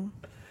digging.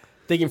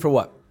 Digging for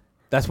what?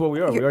 That's what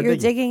we are. We are You're digging.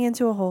 digging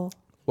into a hole.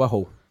 What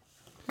hole?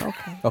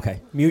 Okay.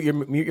 Okay. Mute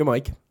your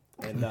mic.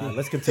 And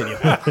let's continue.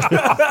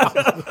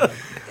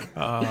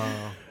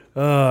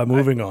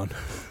 Moving on.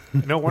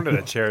 No wonder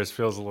that chair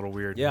feels a little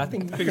weird. Yeah, I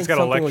think it's got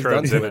something was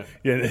electrodes done in to it.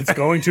 Yeah, it's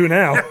going to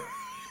now.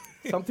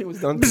 Something was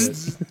done to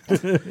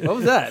it. What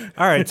was that?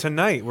 All right,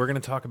 tonight we're going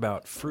to talk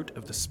about fruit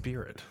of the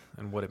Spirit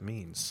and what it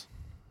means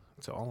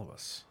to all of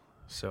us.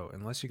 So,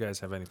 unless you guys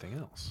have anything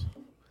else,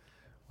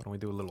 why don't we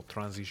do a little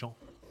transition?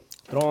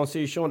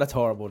 Transition. That's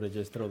horrible to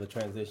just throw the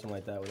transition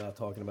like that without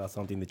talking about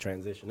something to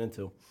transition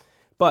into.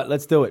 But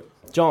let's do it.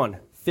 John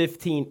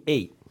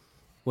 15:8.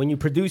 When you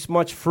produce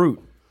much fruit,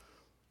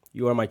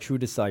 you are my true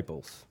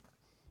disciples.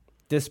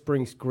 This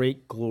brings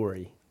great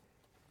glory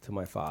to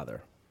my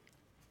Father.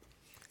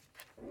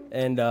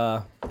 And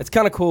it's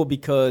kind of cool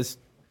because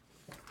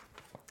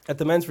at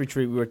the men's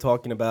retreat, we were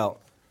talking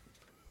about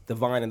the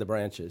vine and the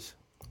branches,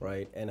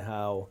 right? And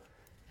how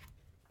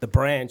the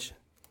branch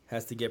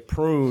has to get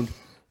pruned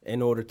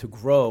in order to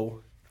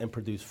grow and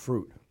produce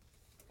fruit.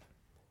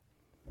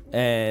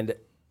 And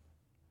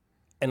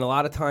a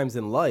lot of times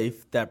in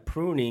life, that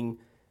pruning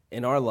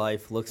in our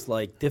life looks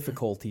like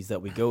difficulties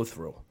that we go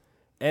through.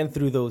 And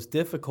through those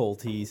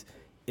difficulties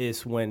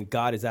is when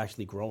God is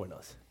actually growing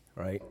us,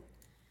 right?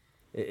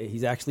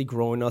 He's actually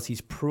growing us,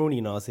 he's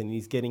pruning us, and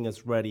he's getting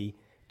us ready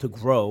to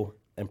grow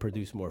and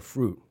produce more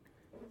fruit.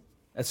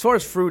 As far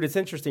as fruit, it's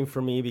interesting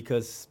for me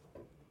because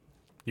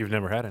You've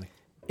never had any.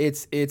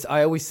 it's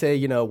I always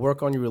say,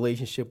 work on your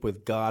relationship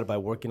with God by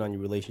working on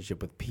your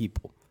relationship with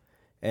people.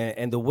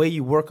 And the way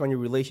you work on your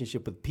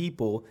relationship with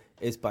people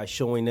is by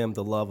showing them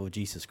the love of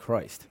Jesus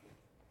Christ.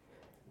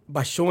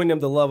 By showing them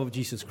the love of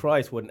Jesus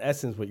Christ, what in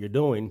essence what you're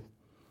doing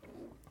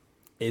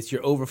is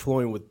you're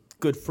overflowing with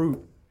good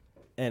fruit,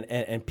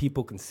 and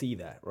people can see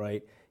that,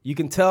 right? You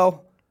can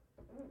tell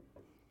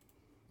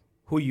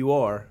who you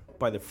are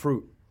by the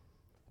fruit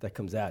that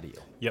comes out of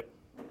you. Yep.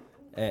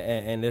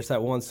 And there's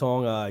that one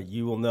song,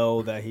 you will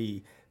know that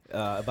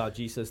about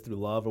Jesus through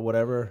love or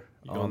whatever.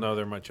 You'll know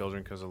they're my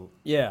children because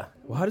Yeah.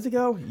 Well, how does it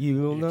go?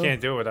 You'll you know.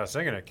 can't do it without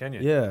singing it, can you?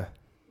 Yeah.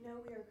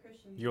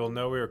 You'll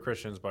know we are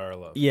Christians by our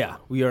love. Yeah,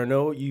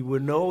 you will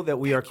know that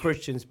we are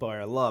Christians by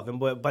our love. And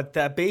but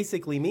that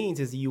basically means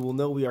is you will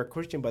know we are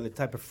Christian by the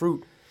type of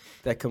fruit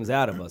that comes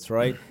out of us,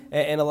 right?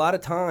 And a lot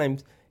of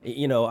times,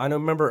 I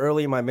remember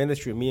early in my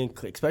ministry, me and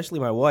especially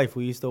my wife,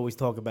 we used to always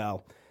talk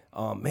about,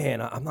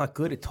 man, I'm not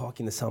good at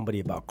talking to somebody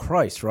about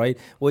Christ, right?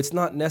 Well, it's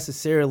not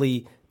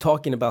necessarily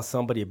talking about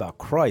somebody about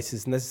Christ.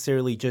 It's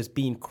necessarily just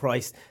being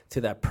Christ to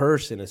that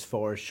person as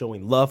far as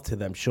showing love to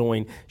them,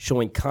 showing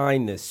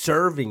kindness,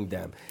 serving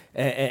them.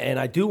 And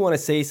I do want to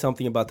say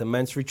something about the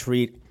men's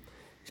retreat.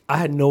 I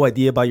had no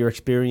idea about your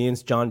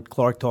experience. John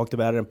Clark talked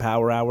about it in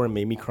Power Hour and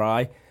made me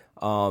cry.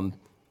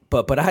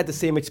 But I had the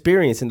same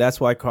experience, and that's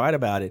why I cried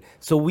about it.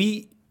 So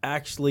we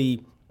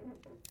actually,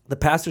 the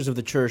pastors of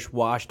the church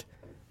washed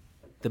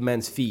the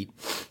men's feet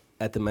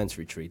at the men's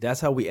retreat.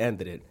 That's how we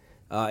ended it.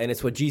 And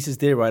it's what Jesus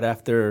did right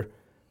after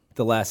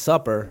the Last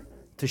Supper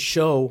to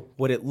show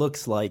what it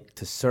looks like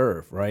to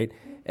serve, right?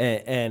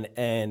 And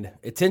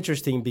it's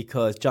interesting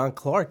because John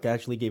Clark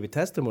actually gave a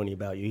testimony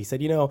about you. He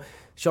said,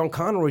 Sean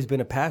Conroy's been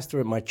a pastor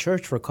at my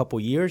church for a couple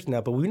years now,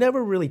 but we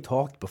never really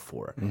talked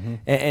before. Mm-hmm.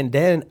 And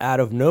then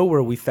out of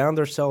nowhere, we found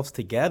ourselves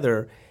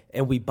together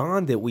and we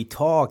bonded, we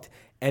talked.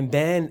 And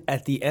then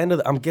at the end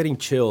of I'm getting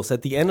chills.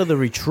 At the end of the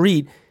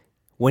retreat,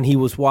 when he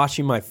was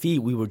washing my feet,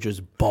 we were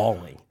just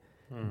bawling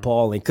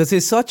because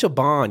it's such a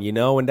bond,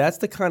 and that's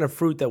the kind of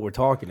fruit that we're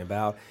talking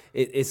about.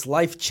 It's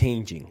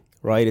life-changing,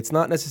 right? It's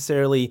not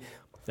necessarily,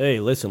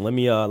 hey, listen, let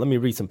me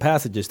read some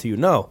passages to you.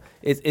 No,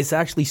 it's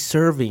actually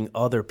serving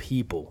other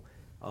people.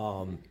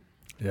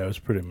 Yeah, it was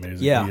pretty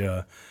amazing.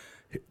 Yeah.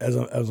 As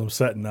I'm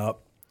setting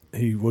up,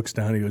 he looks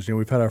down, he goes,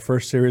 we've had our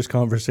first serious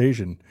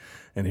conversation,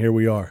 and here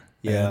we are.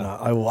 Yeah. And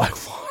I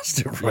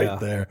lost it right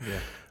there.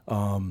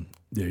 Yeah.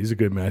 Yeah, he's a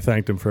good man. I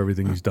thanked him for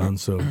everything he's done.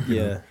 So,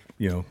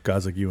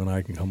 guys like you and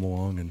I can come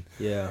along and,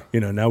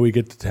 now we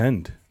get to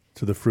tend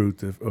to the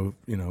fruit of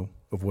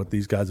what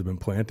these guys have been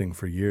planting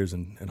for years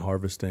and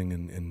harvesting.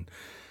 And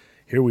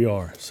here we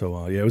are.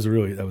 So,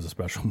 that was a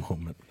special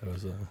moment. That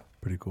was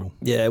pretty cool.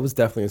 Yeah, it was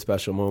definitely a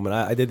special moment.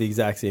 I did the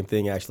exact same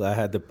thing, actually. I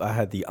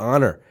had the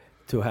honor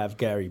to have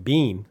Gary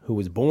Bean, who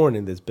was born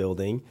in this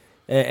building.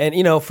 And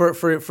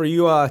for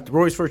you,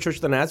 Roy's First Church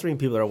of the Nazarene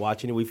people that are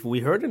watching, we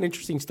heard an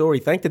interesting story.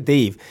 Thank to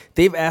Dave.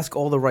 Dave asked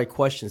all the right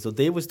questions. So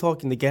Dave was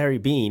talking to Gary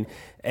Bean,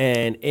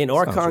 and in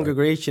our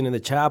congregation in the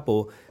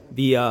chapel,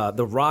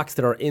 the rocks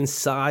that are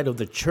inside of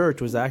the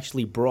church was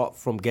actually brought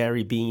from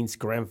Gary Bean's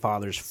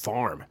grandfather's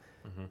farm,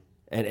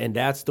 and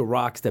that's the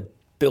rocks that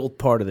built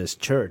part of this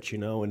church.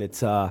 And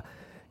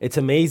it's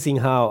amazing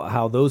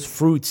how those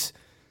fruits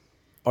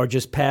are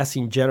just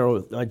passing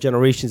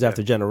generations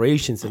after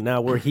generations, and now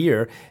we're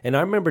here. And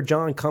I remember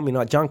John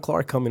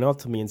Clark coming up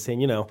to me and saying,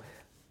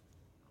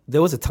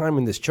 there was a time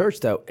in this church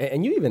that,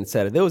 and you even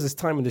said it, there was this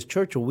time in this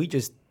church where we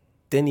just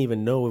didn't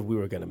even know if we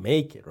were going to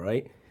make it,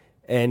 right?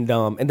 And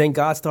then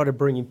God started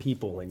bringing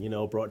people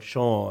in, brought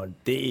Sean,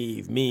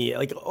 Dave, me.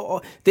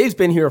 Dave's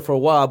been here for a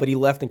while, but he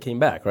left and came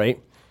back, right?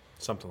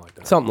 Something like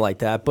that. Something like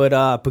that.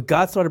 But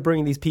God started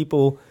bringing these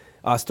people,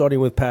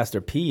 starting with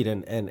Pastor Pete,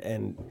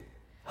 and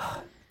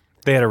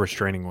They had a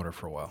restraining order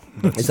for a while.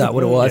 is that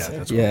what it was? Yeah,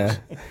 that's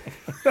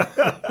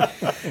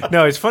Yeah.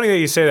 No, it's funny that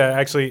you say that.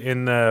 Actually,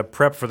 in the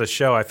prep for the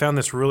show, I found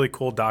this really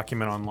cool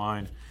document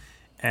online.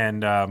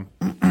 And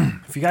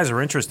if you guys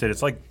are interested,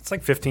 it's like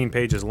 15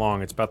 pages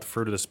long. It's about the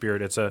fruit of the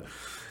Spirit.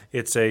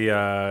 It's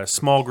a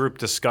small group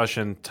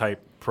discussion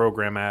type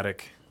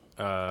programmatic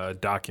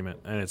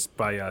document, and it's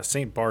by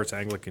St. Bart's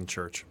Anglican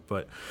Church.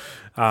 But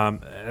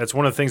that's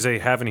one of the things they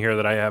have in here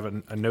that I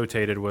haven't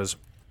notated was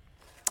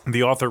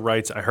the author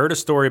writes, I heard a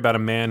story about a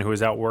man who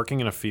was out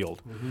working in a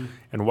field,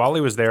 and while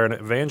he was there, an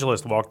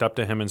evangelist walked up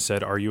to him and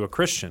said, "Are you a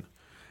Christian?"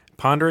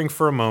 Pondering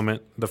for a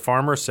moment, the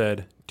farmer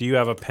said, "Do you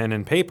have a pen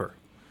and paper?"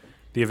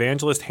 The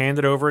evangelist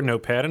handed over a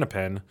notepad and a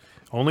pen,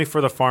 only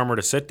for the farmer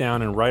to sit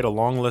down and write a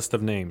long list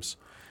of names.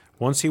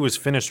 Once he was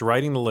finished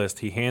writing the list,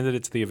 he handed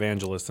it to the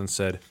evangelist and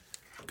said,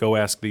 "Go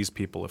ask these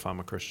people if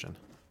I'm a Christian."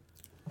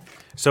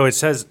 So it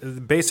says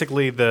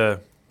basically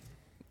the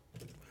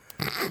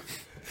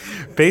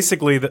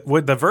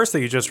verse that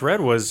you just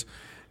read was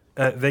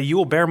that you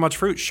will bear much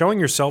fruit, showing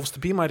yourselves to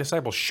be my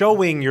disciples.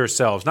 Showing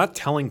yourselves, not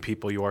telling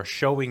people you are,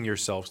 showing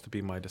yourselves to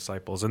be my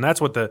disciples. And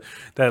that's what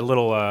that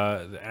little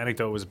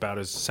anecdote was about,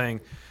 is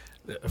saying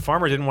the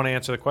farmer didn't want to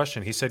answer the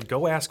question. He said,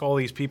 go ask all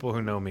these people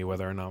who know me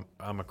whether or not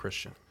I'm a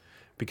Christian.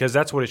 Because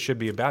that's what it should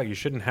be about. You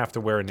shouldn't have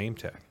to wear a name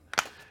tag.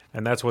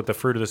 And that's what the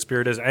fruit of the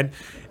Spirit is. And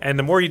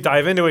the more you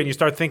dive into it and you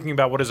start thinking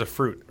about what is a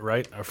fruit,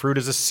 right? A fruit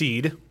is a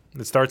seed.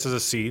 It starts as a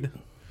seed.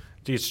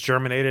 It's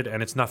germinated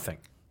and it's nothing,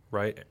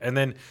 right? And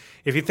then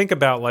if you think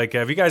about, like,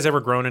 have you guys ever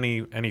grown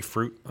any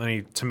fruit,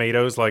 any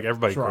tomatoes? Like,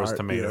 everybody grows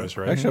tomatoes,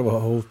 right? I actually have a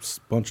whole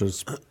bunch of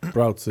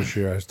sprouts this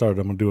year. I'm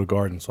going to do a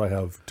garden. So I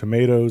have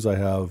tomatoes, I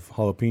have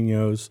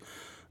jalapenos,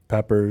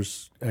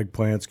 peppers,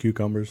 eggplants,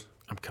 cucumbers.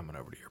 I'm coming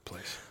over to your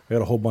place. I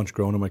got a whole bunch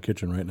growing in my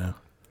kitchen right now.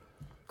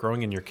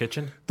 Growing in your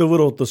kitchen?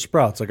 The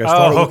sprouts. Like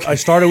I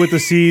started with the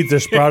seeds. They're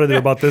sprouted. They're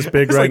about this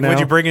big right now. Would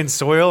you bring in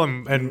soil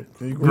and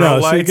grow no,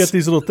 lights? so you get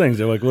these little things.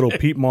 They're like little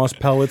peat moss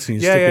pellets. And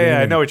you stick it in.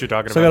 I know what you're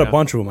talking about. So I got now. a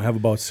bunch of them. I have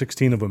about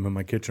 16 of them in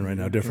my kitchen right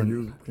now.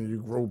 Different. Can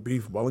you grow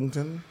beef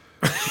Wellington?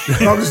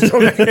 No, I'm just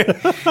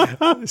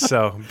joking.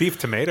 So beef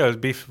tomatoes,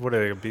 what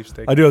are they? Beef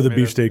steak? I do have the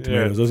tomatoes? beefsteak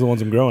tomatoes. Yeah. Those are the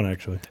ones I'm growing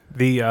actually.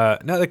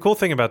 The cool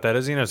thing about that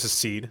is, it's a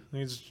seed.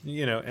 It's,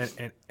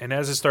 and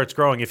as it starts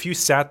growing, if you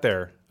sat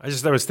there, I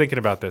was thinking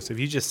about this. If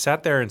you just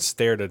sat there and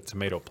stared at a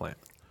tomato plant,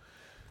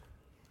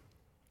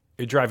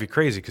 it'd drive you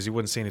crazy because you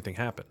wouldn't see anything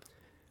happen.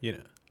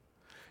 You'd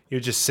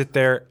just sit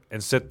there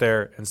and sit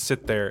there and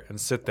sit there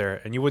and sit there,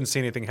 and you wouldn't see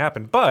anything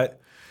happen.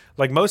 But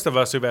like most of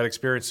us who've had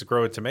experience to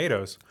growing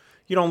tomatoes,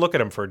 you don't look at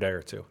them for a day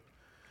or two.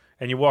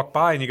 And you walk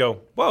by and you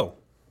go, whoa,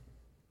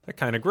 that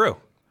kind of grew.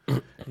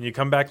 And you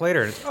come back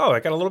later and it's, oh,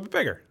 it got a little bit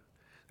bigger.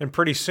 And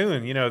pretty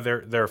soon,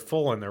 they're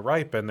full and they're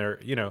ripe and they're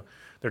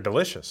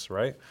delicious,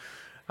 right?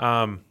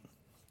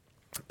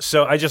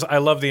 So I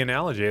love the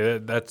analogy.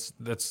 That's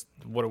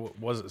what it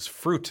was. It's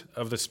fruit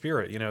of the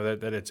Spirit,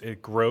 that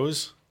it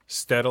grows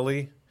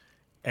steadily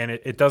and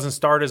it doesn't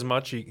start as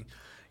much,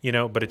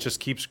 but it just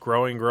keeps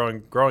growing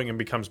and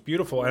becomes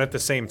beautiful. And at the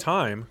same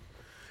time,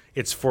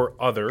 it's for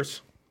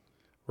others,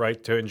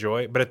 right, to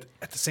enjoy. But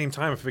at the same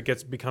time, if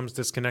it becomes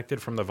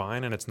disconnected from the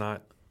vine and it's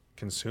not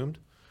consumed,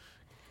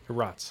 it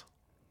rots.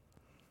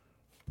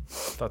 I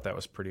thought that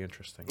was pretty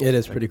interesting. It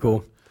is pretty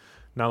cool.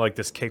 Not like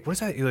this cake. What is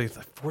that? Like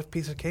the fourth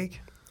piece of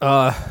cake?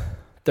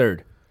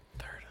 Third.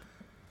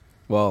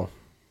 Well,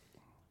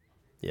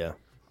 yeah.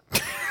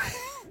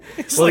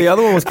 Well, the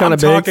other one was kind of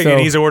big. Talking so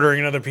and he's ordering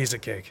another piece of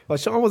cake. well,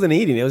 Sean wasn't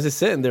eating. It was just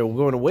sitting there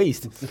going to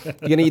waste.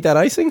 You gonna eat that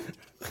icing?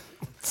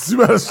 You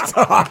better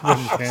stop.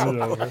 Hand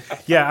it over.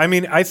 Yeah, I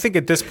mean, I think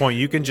at this point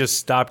you can just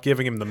stop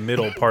giving him the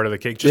middle part of the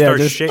cake. Just start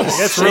just shaking.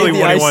 That's shave really the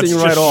what he wants. icing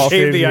Just right off.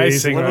 shave the Shave the icing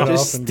icing right right off. off.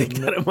 Just stick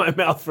that in my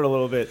mouth for a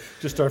little bit.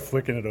 Just start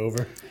flicking it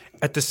over.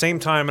 At the same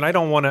time, and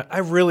I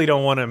really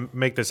don't want to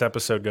make this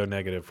episode go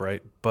negative,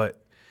 right?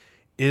 But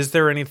is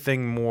there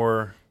anything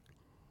more?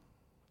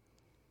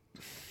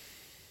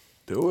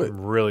 Do it.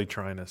 I'm really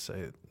trying to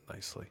say it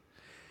nicely.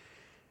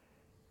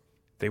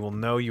 They will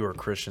know you are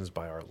Christians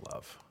by our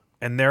love.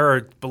 And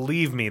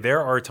believe me,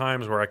 there are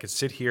times where I could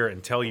sit here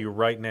and tell you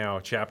right now,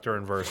 chapter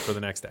and verse for the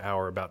next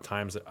hour, about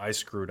times that I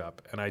screwed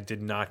up and I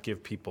did not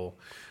give people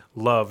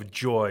love,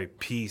 joy,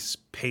 peace,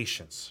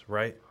 patience,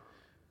 right?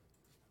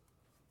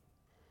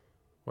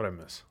 What'd I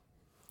miss?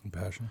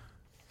 Compassion.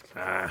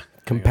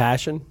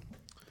 Compassion.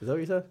 Is that what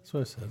you said? That's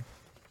what I said.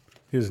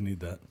 He doesn't need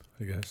that,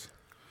 I guess.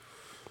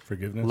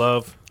 Forgiveness.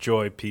 Love,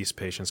 joy, peace,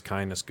 patience,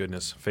 kindness,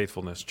 goodness,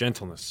 faithfulness,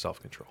 gentleness,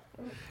 self-control.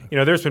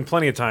 There's been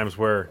plenty of times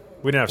where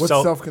we didn't have What's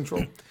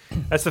self-control?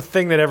 That's the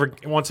thing that every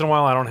once in a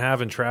while I don't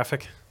have in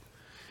traffic.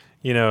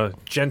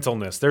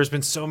 Gentleness. There's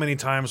been so many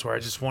times where I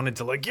just wanted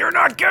to, like, you're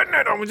not getting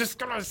it. I'm just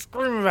going to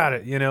scream about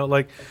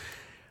it,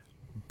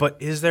 But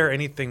is there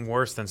anything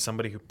worse than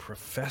somebody who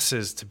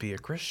professes to be a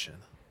Christian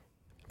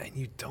and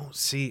you don't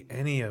see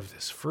any of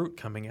this fruit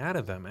coming out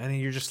of them. And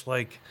you're just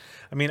like,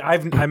 I mean,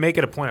 I make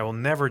it a point. I will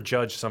never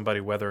judge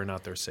somebody whether or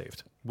not they're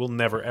saved. We'll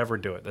never, ever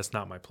do it. That's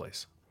not my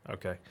place.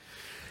 Okay.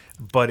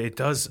 But it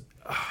does,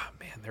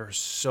 man, there are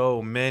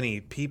so many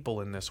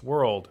people in this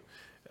world,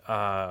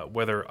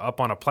 whether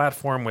up on a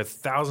platform with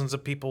thousands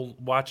of people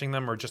watching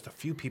them or just a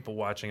few people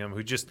watching them,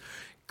 who just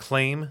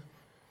claim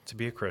to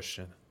be a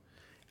Christian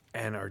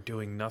and are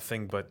doing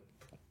nothing but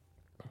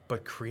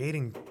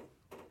creating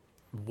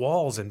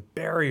walls and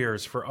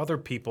barriers for other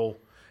people.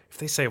 If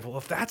they say, well,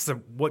 if that's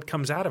what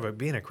comes out of it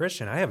being a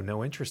Christian, I have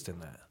no interest in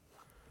that.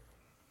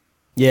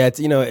 Yeah,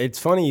 it's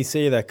funny you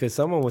say that, because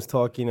someone was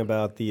talking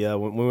about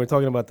when we were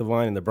talking about the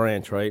vine and the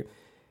branch, right?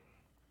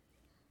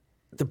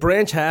 The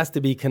branch has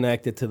to be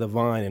connected to the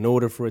vine in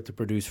order for it to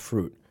produce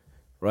fruit,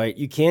 right?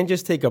 You can't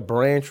just take a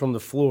branch from the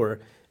floor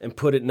and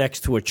put it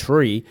next to a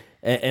tree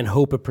and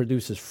hope it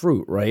produces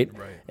fruit, right?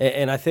 Right.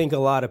 And I think a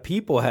lot of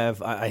people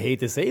have, I hate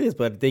to say this,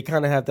 but they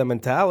kind of have that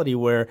mentality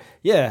where,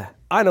 yeah,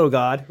 I know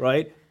God,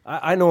 right?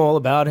 I know all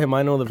about him.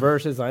 I know the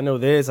verses. I know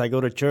this. I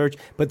go to church.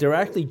 But they're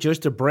actually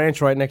just a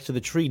branch right next to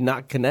the tree,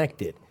 not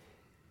connected.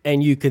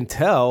 And you can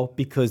tell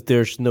because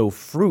there's no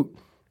fruit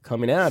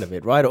coming out of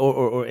it, right?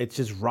 Or it's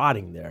just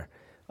rotting there.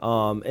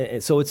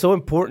 And so it's so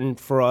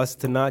important for us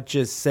to not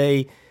just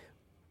say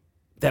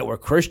that we're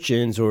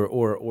Christians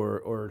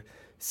or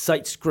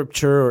cite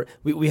scripture.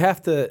 We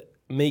have to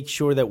make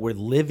sure that we're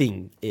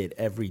living it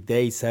every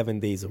day, 7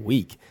 days a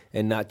week,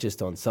 and not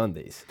just on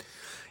Sundays.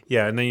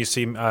 Yeah, and then you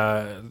see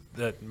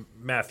that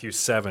Matthew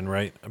 7,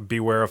 right?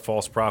 Beware of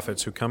false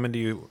prophets who come to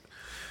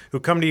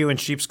you in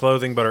sheep's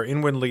clothing, but are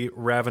inwardly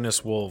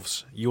ravenous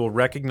wolves. You will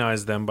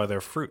recognize them by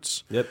their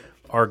fruits. Yep.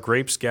 Are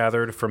grapes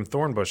gathered from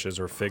thorn bushes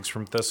or figs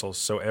from thistles?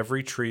 So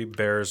every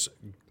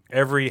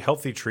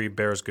healthy tree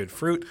bears good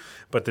fruit,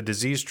 but the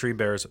diseased tree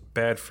bears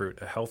bad fruit.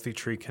 A healthy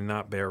tree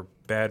cannot bear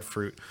bad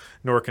fruit,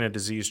 nor can a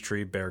diseased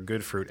tree bear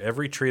good fruit.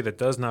 Every tree that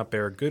does not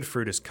bear good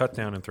fruit is cut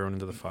down and thrown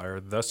into the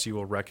fire. Thus you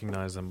will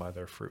recognize them by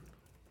their fruit.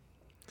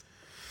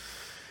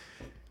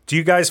 Do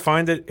you guys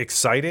find it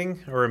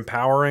exciting or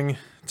empowering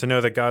to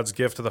know that God's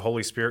gift of the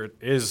Holy Spirit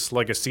is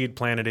like a seed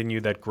planted in you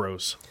that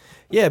grows?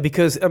 Yeah,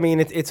 because, I mean,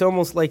 it's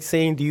almost like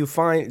saying, do you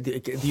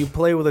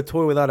play with a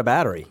toy without a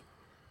battery?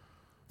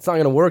 It's not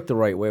going to work the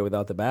right way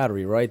without the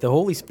battery, right? The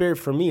Holy Spirit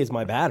for me is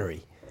my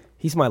battery.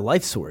 He's my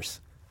life source,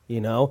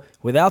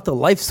 Without the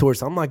life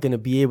source, I'm not going to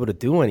be able to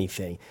do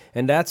anything.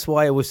 And that's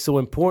why it was so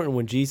important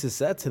when Jesus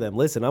said to them,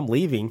 listen, I'm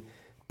leaving,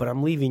 but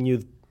I'm leaving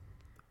you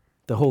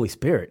the Holy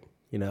Spirit,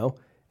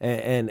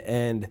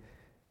 And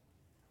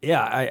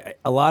yeah,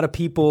 a lot of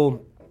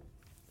people,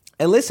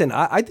 and listen,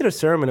 I did a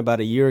sermon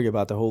about a year ago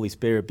about the Holy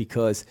Spirit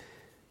because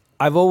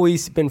I've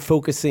always been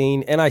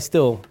focusing, and I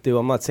still do.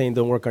 I'm not saying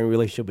don't work on your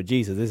relationship with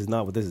Jesus. This is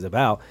not what this is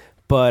about.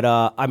 But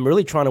I'm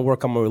really trying to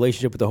work on my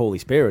relationship with the Holy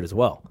Spirit as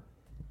well,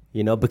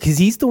 because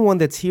he's the one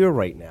that's here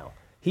right now.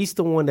 He's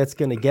the one that's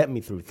going to get me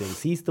through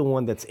things. He's the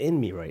one that's in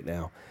me right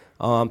now.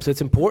 So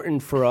it's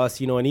important for us,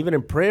 and even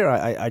in prayer,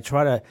 I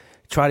try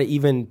to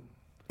even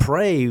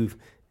pray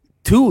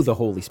to the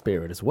Holy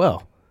Spirit as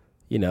well,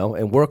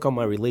 and work on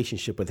my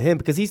relationship with him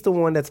because he's the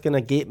one that's going to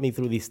get me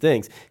through these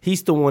things.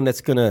 He's the one that's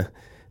going to,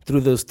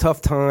 through those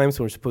tough times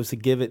when we're supposed to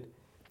give it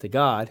to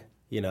God,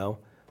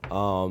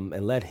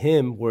 and let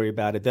him worry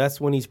about it. That's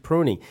when he's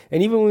pruning.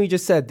 And even when you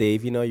just said,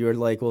 Dave, you're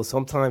like, well,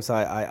 sometimes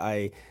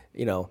my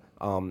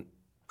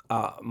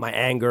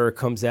anger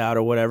comes out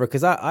or whatever,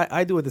 because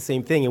I do it the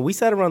same thing. And we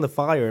sat around the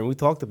fire and we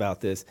talked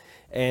about this.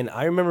 And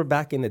I remember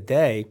back in the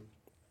day,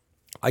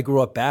 I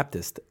grew up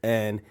Baptist,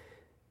 and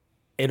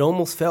it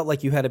almost felt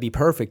like you had to be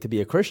perfect to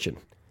be a Christian.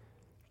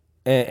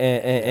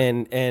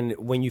 And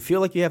when you feel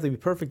like you have to be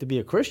perfect to be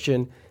a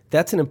Christian,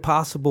 that's an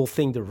impossible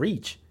thing to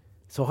reach.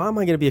 So how am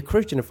I going to be a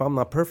Christian if I'm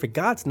not perfect?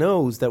 God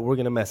knows that we're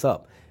going to mess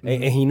up.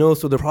 Mm-hmm. And he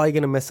knows, so they're probably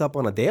going to mess up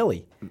on a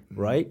daily,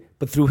 right?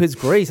 But through his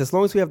grace, as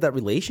long as we have that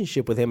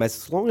relationship with him,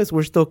 as long as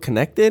we're still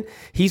connected,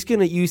 he's going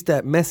to use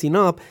that messing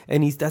up,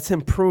 and that's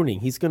him pruning.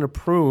 He's going to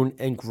prune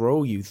and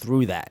grow you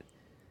through that.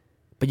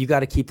 But you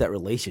got to keep that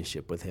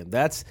relationship with him.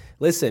 That's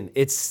what's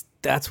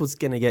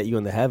going to get you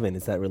into heaven.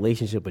 It's that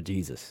relationship with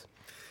Jesus.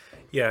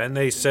 Yeah, and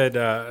they said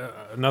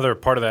another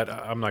part of that,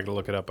 I'm not going to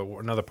look it up, but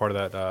another part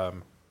of that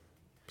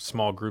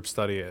small group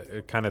study,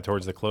 kind of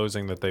towards the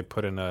closing, that they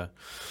put in a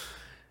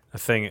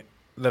thing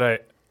that I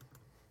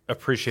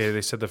appreciated.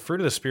 They said the fruit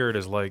of the Spirit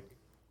is like,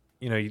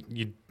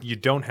 you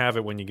don't have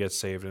it when you get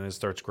saved, and it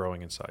starts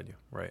growing inside you,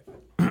 right?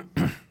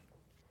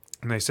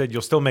 And they said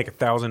you'll still make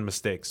 1,000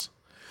 mistakes.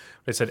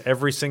 They said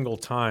every single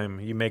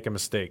time you make a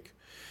mistake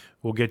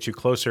will get you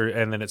closer,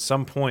 and then at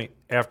some point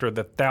after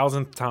the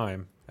 1,000th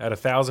time, at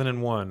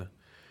 1,001,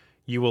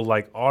 you will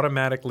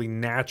automatically,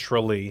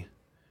 naturally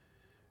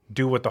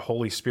do what the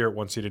Holy Spirit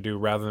wants you to do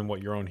rather than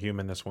what your own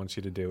humanness wants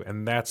you to do.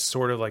 And that's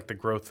sort of like the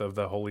growth of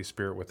the Holy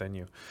Spirit within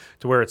you,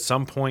 to where at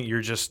some point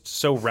you're just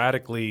so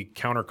radically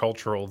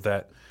countercultural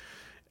that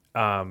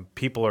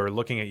people are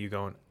looking at you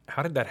going,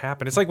 how did that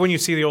happen? It's like when you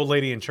see the old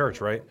lady in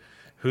church, right,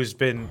 who's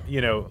been,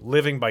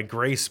 living by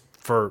grace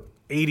for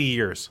 80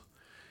 years.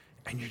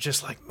 and you're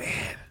just like,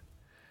 man,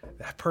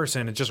 that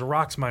person, it just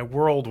rocks my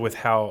world with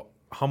how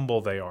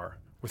humble they are,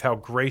 with how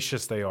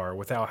gracious they are,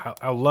 with how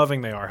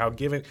loving they are, how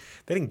giving.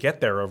 They didn't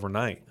get there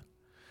overnight.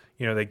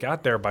 They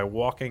got there by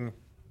walking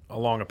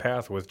along a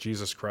path with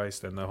Jesus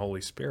Christ and the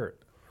Holy Spirit,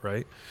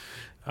 right?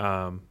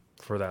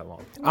 For that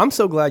long. I'm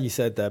so glad you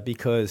said that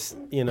because,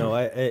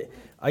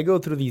 I go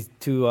through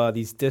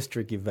these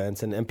district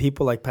events and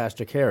people like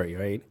Pastor Carey,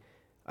 right?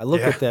 I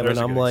look at them and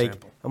I'm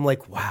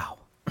like, wow,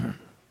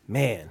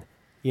 man,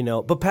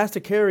 but Pastor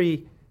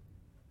Carey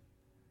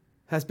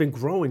has been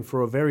growing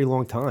for a very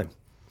long time,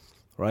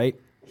 right?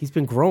 He's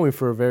been growing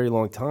for a very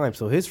long time.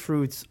 So his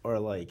fruits are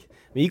like,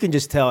 you can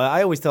just tell.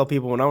 I always tell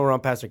people when I'm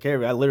around Pastor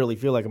Carey, I literally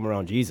feel like I'm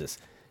around Jesus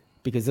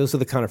because those are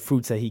the kind of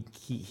fruits that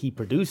he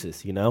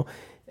produces,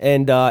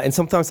 And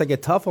sometimes I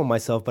get tough on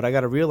myself, but I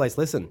got to realize,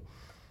 listen,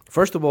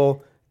 first of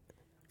all,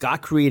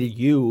 God created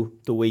you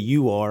the way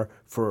you are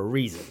for a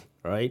reason,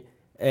 right?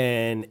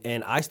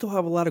 And I still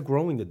have a lot of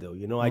growing to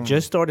do. I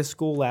just started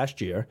school last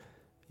year.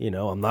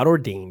 I'm not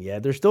ordained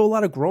yet. There's still a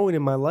lot of growing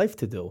in my life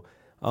to do.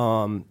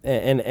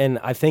 And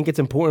I think it's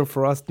important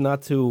for us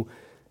not to,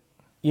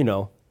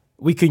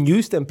 we can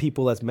use them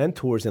people as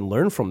mentors and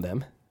learn from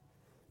them,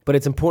 but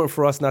it's important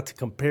for us not to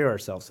compare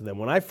ourselves to them.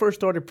 When I first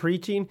started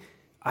preaching,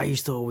 I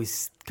used to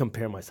always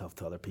compare myself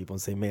to other people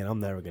and say, man, I'm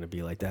never going to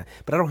be like that.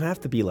 But I don't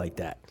have to be like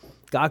that.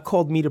 God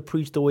called me to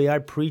preach the way I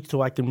preach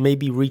so I can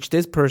maybe reach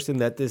this person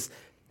that this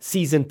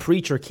seasoned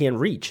preacher can't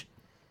reach,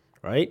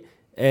 right?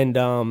 And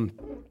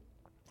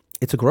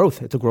it's a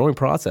growth. It's a growing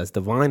process.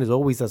 The vine is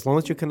always, as long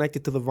as you're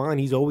connected to the vine,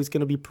 he's always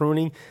going to be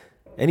pruning.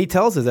 And he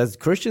tells us, as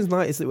Christians,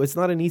 it's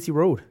not an easy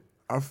road.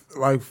 I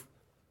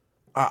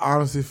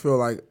honestly feel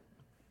like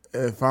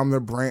if I'm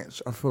the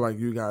branch, I feel like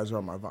you guys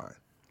are my vine.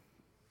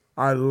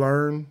 I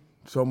learn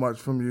so much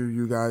from you.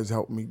 You guys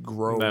help me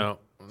grow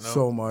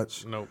so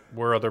much. No,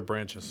 we're other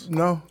branches.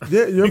 No,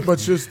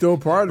 but you're still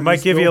part of it.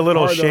 Might give you a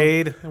little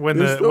shade when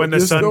the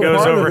sun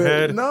goes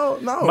overhead. No.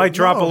 Might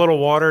drop a little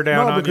water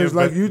down on you. Because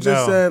like you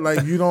just said,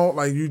 like you don't,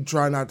 like you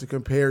try not to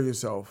compare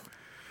yourself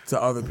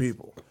to other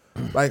people.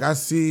 Like I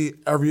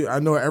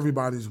know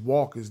everybody's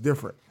walk is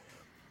different.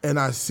 And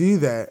I see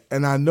that,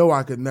 and I know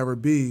I could never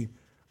be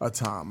a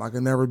Tom. I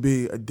could never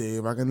be a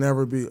Dave. I could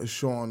never be a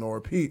Sean or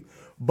a Pete.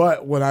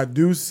 But what I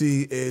do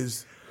see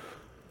is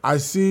I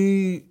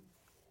see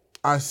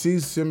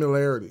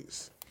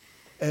similarities,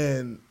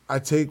 and I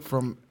take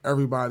from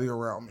everybody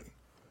around me.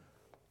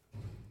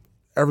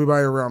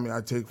 Everybody around me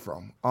I take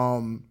from.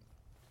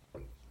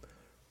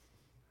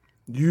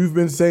 You've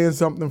been saying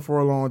something for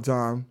a long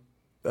time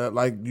that,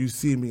 like, you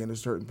see me in a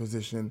certain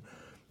position,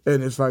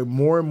 and it's like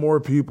more and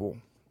more people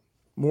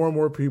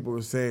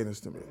are saying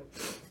this to me.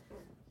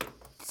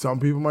 Some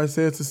people might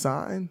say it's a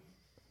sign,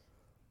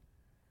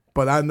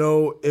 but I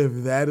know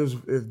if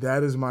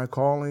that is my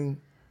calling,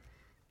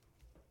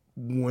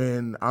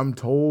 when I'm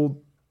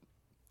told,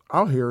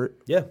 I'll hear it.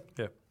 Yeah.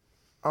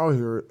 I'll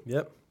hear it.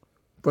 Yep.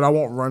 But I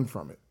won't run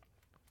from it.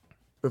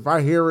 If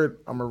I hear it,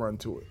 I'm gonna run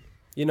to it.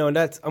 And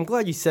I'm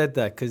glad you said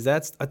that because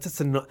that's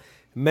a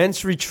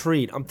men's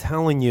retreat. I'm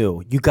telling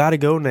you, you got to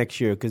go next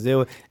year because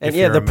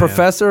the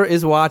professor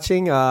is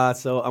watching.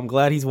 So I'm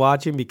glad he's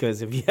watching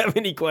because if you have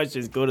any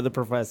questions, go to the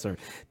professor.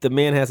 The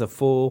man has a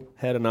full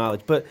head of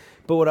knowledge. But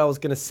what I was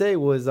gonna say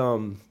was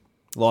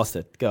lost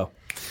it. Go.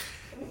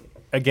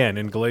 Again,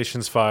 in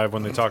Galatians 5,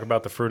 when they talk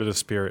about the fruit of the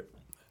Spirit,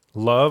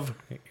 love.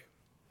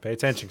 Pay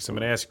attention because I'm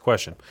going to ask you a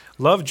question.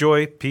 Love,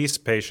 joy, peace,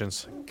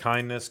 patience,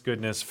 kindness,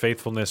 goodness,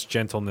 faithfulness,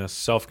 gentleness,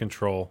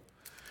 self-control.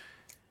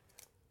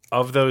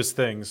 Of those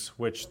things,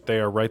 which they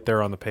are right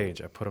there on the page.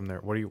 I put them there.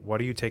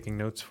 What are you taking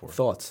notes for?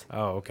 Thoughts.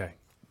 Oh, okay.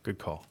 Good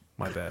call.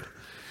 My bad.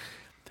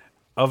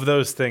 Of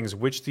those things,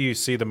 which do you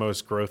see the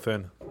most growth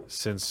in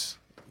since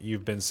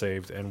you've been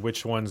saved? And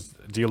which ones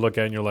do you look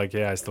at and you're like,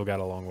 yeah, I still got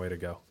a long way to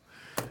go?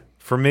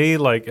 For me,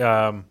 like,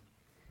 I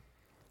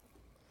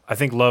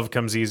think love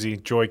comes easy.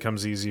 Joy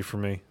comes easy for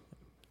me.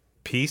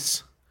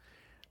 Peace,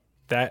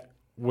 that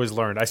was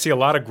learned. I see a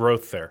lot of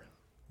growth there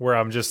where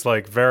I'm just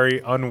like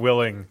very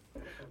unwilling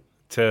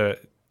to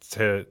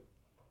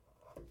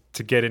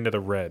get into the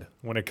red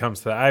when it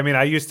comes to that. I mean,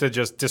 I used to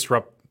just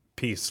disrupt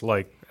peace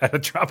like at a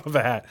drop of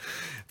a hat.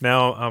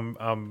 Now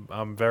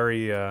I'm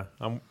very I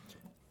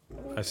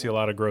see a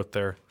lot of growth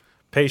there.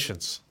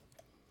 Patience.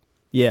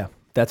 Yeah,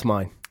 that's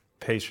mine.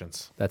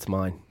 Patience. That's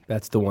mine.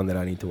 That's the one that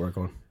I need to work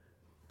on.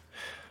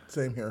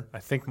 Same here. I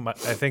think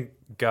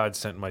God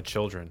sent my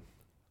children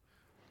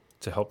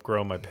to help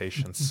grow my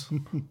patience.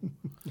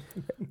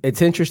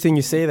 It's interesting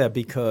you say that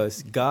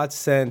because God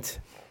sent.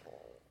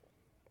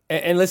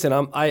 And listen,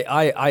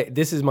 I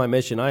this is my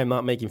mission. I am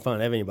not making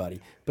fun of anybody,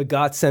 but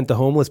God sent the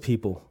homeless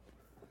people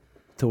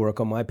to work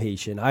on my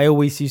patient. I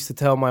always used to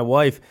tell my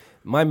wife,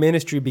 my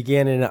ministry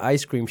began in an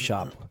ice cream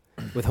shop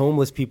with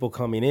homeless people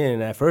coming in,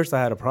 and at first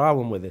I had a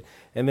problem with it,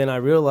 and then I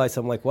realized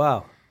I'm like,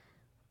 wow,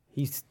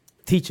 he's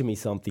teaching me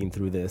something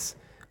through this,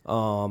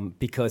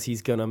 because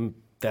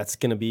that's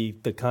gonna be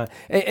the kind.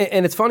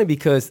 And it's funny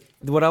because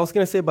what I was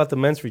gonna say about the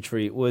men's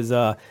retreat was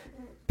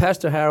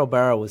Pastor Harold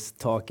Barrow was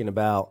talking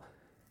about,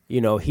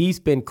 he's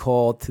been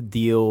called to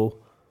deal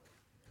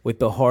with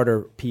the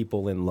harder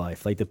people in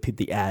life, like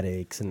the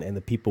addicts and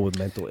the people with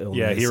mental illness.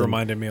 Yeah, he and-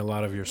 reminded me a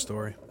lot of your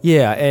story.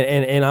 Yeah,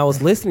 and I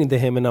was listening to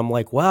him, and I'm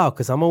like, wow,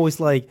 because I'm always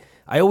like,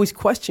 I always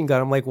question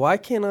God. I'm like, why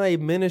can't I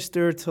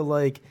minister to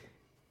like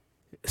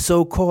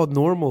so-called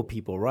normal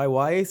people, right?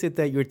 Why is it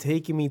that you're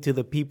taking me to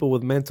the people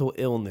with mental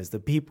illness, the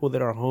people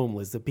that are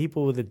homeless, the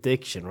people with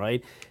addiction,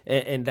 right?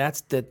 And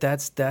that's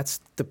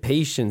the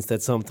patience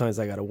that sometimes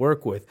I got to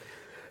work with.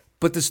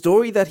 But the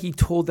story that he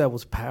told that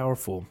was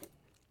powerful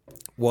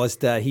was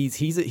that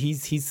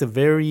he's a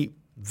very,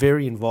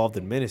 very involved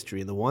in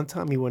ministry. And the one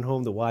time he went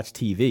home to watch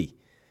TV,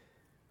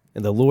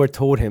 and the Lord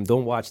told him,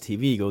 "Don't watch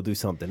TV, go do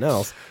something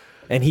else."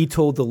 And he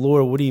told the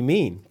Lord, "What do you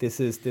mean? This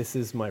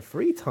is my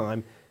free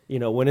time.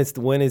 When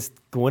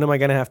am I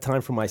gonna have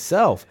time for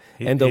myself?"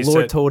 And the He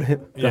Lord said- told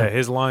him, Yeah,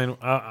 his line,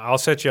 I'll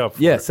set you up.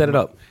 For "Yeah, it. set it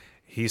up."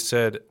 He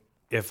said,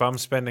 if I'm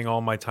spending all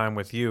my time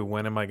with you,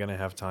 when am I going to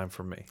have time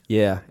for me?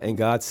 Yeah, and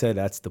God said,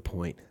 "That's the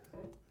point.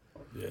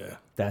 Yeah.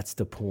 That's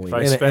the point." If I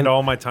And- spend and-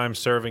 all my time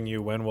serving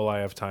you, when will I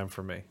have time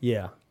for me?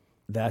 Yeah,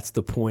 that's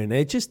the point. And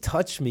it just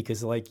touched me because,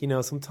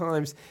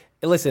 sometimes,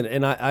 listen,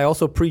 and I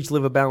also preach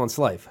live a balanced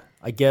life.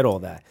 I get all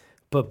that.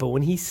 But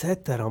when he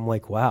said that, I'm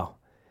like, wow,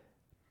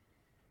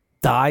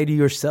 die to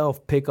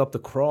yourself, pick up the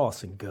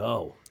cross, and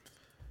go.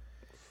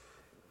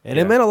 And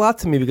Yeah. it meant a lot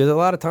to me because a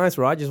lot of times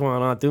where I just want to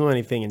not do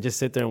anything and just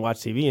sit there and watch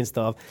TV and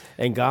stuff,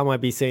 and God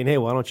might be saying, hey,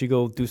 why don't you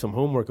go do some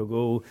homework or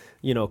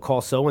go, call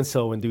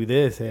so-and-so and do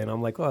this. And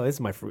I'm like, oh, this is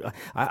my free.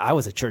 I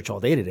was at church all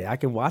day today. I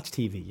can watch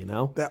TV,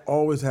 That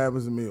always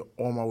happens to me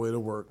on my way to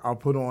work. I'll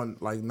put on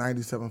like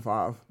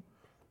 97.5.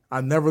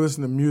 I never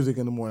listen to music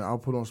in the morning. I'll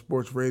put on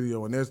sports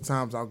radio, and there's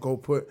times I'll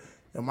go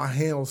and my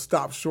hand will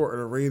stop short of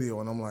the radio,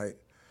 and I'm like,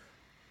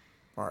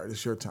 all right,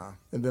 it's your time.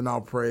 And then I'll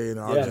pray, and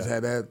I'll Yeah. just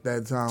have that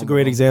time. It's a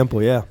great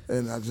example, yeah.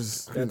 And I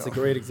just, That's a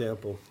great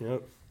example.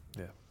 Yep.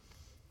 Yeah.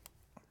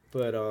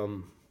 But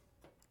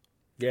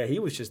yeah, he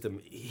was just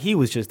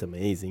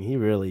amazing. He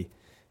really,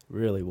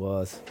 really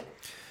was.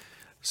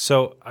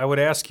 So I would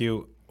ask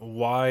you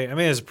why. I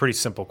mean, it's a pretty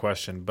simple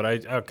question, but I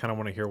kind of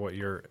want to hear what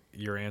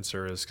your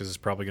answer is because it's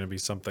probably going to be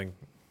something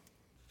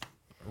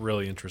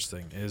really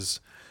interesting. Is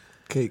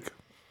cake.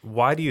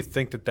 why do you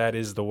think that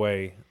is the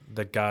way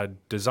that God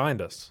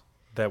designed us?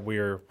 That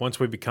once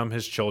we become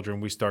His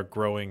children, we start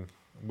growing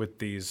with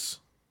these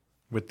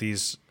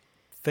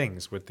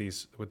things, with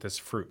this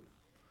fruit.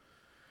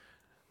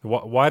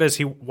 Why does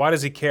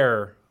He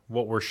care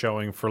what we're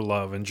showing for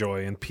love and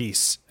joy and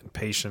peace and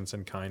patience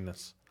and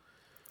kindness?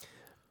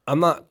 I'm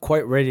not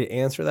quite ready to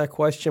answer that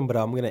question, but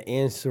I'm going to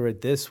answer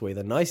it this way.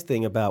 The nice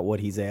thing about what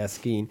he's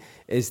asking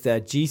is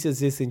that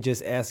Jesus isn't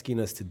just asking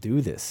us to do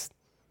this.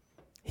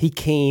 He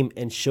came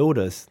and showed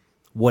us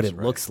what it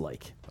looks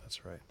like.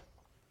 That's right.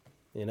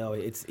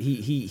 It's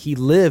he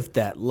lived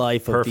that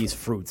life of these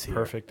fruits here.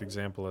 Perfect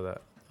example of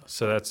that.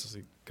 So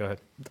go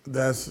ahead.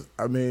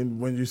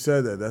 When you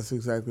said that, that's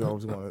exactly what I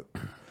was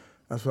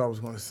that's what I was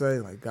going to say.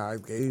 Like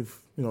God gave,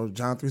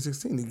 John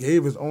 3:16, He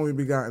gave His only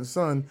begotten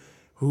Son,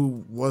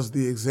 who was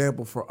the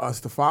example for us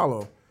to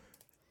follow.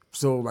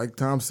 So like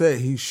Tom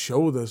said, He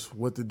showed us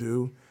what to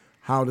do,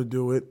 how to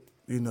do it.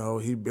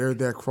 He bared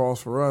that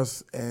cross for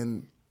us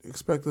and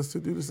expect us to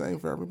do the same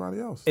for everybody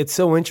else. It's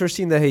so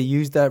interesting that he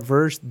used that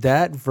verse.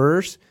 That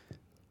verse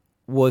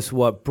was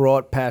what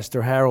brought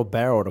Pastor Harold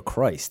Barrow to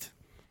Christ,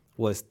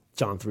 was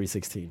John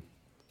 3:16.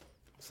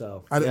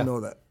 So I didn't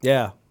know that.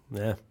 Yeah.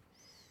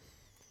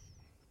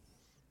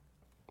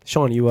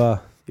 Sean, you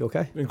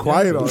okay? Been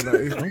quiet all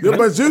night. Yeah,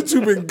 but you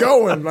two been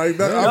going like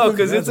that. No,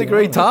 because it's a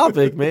great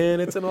topic, man.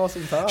 It's an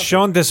awesome topic.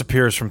 Sean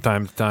disappears from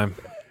time to time,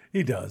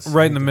 He does.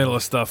 right in the middle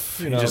of stuff.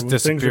 He just when things are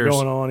disappears.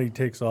 going on, he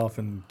takes off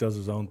and does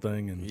his own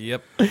thing. And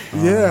Yep.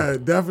 Yeah,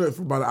 definitely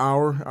for about an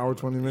hour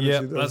 20 minutes.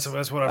 Yeah, he does.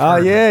 that's what I've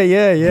Oh, heard.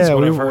 yeah.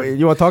 what I've heard.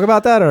 You want to talk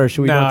about that, or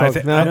should we? No, not I,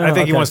 talk? thi- No? I think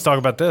he Okay. wants to talk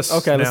about this.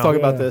 Okay, let's now. talk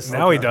about this.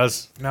 Now he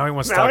does. Now he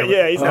wants to talk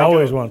about he's I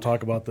always want to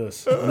talk about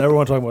this. I never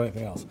want to talk about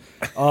anything else.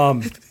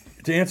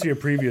 To answer your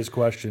previous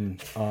question,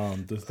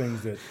 the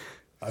things that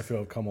I feel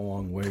have come a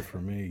long way for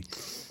me,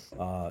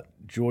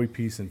 joy,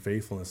 peace, and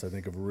faithfulness, I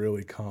think, have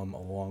really come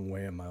a long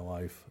way in my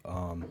life.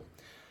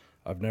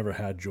 I've never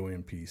had joy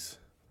and peace,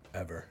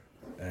 ever.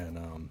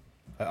 And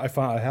I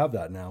find I have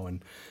that now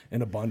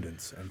in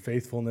abundance. And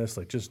faithfulness,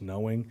 like just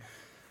knowing,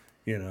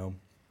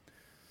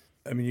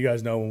 I mean, you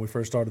guys know when we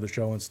first started the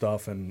show and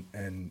stuff,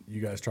 and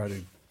you guys try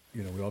to,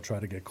 we all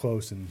try to get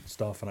close and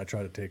stuff, and I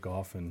try to take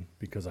off, and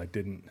because I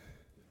didn't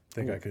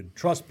think I could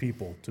trust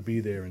people to be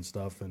there and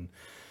stuff, and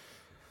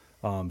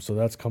so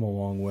that's come a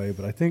long way.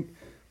 But I think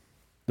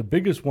the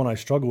biggest one I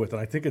struggle with,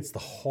 and I think it's the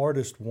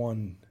hardest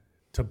one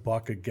to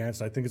buck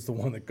against, I think it's the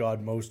one that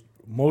God most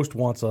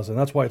wants us, and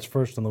that's why it's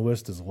first on the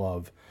list, is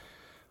love.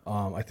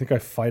 I think I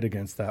fight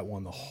against that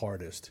one the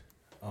hardest.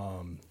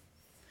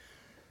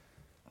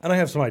 And I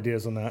have some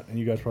ideas on that, and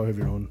you guys probably have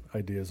your own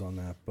ideas on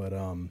that, but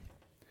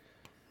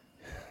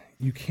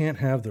you can't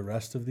have the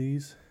rest of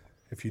these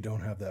if you don't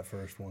have that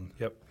first one.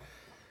 Yep.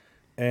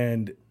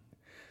 And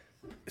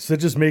so it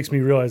just makes me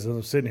realize as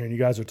I'm sitting here and you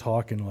guys are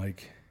talking,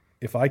 like,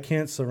 if I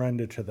can't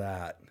surrender to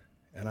that,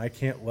 and I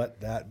can't let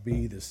that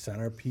be the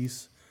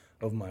centerpiece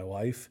of my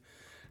life,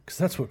 because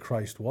that's what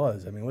Christ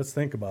was. I mean, let's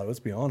think about it. Let's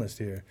be honest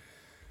here.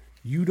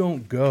 You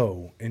don't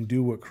go and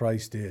do what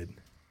Christ did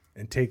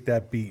and take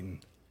that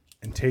beating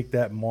and take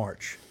that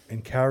march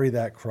and carry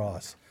that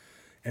cross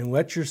and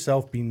let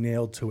yourself be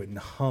nailed to it and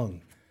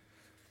hung,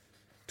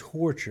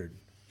 tortured,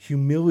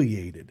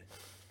 humiliated,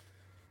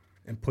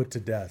 and put to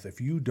death if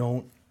you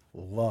don't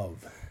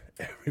love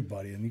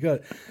everybody. And you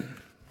got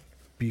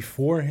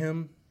before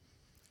him,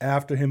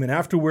 after him, and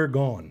after we're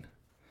gone,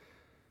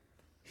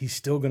 he's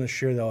still going to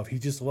share that love.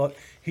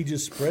 He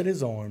just spread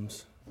his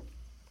arms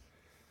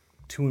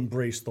to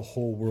embrace the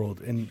whole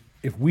world. And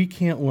if we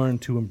can't learn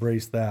to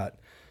embrace that,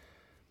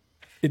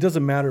 it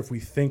doesn't matter if we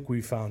think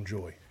we found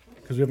joy,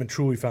 because we haven't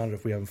truly found it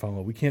if we haven't found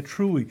love. We can't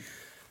truly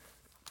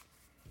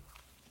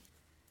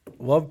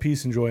love,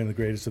 peace, and joy, and the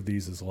greatest of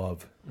these is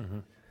love. Mm-hmm.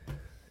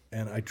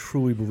 And I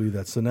truly believe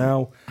that. So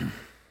now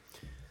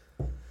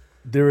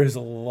there is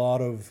a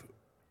lot of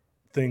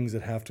things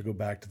that have to go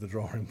back to the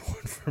drawing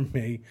board for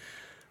me.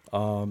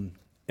 And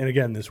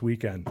again, this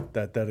weekend,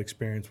 that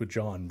experience with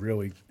John,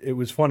 really, it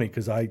was funny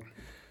because I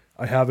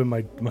have in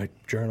my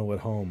journal at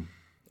home,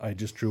 I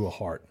just drew a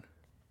heart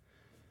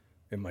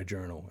in my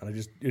journal. And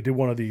I did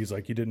one of these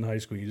like you did in high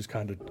school. You just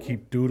kind of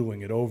keep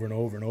doodling it over and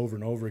over and over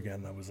and over again.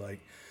 And I was like,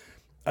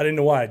 I didn't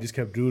know why. I just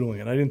kept doodling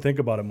it. I didn't think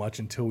about it much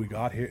until we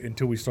got here,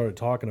 until we started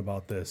talking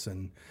about this.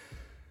 And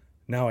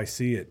now I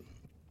see it.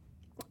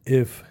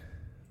 If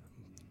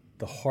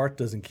the heart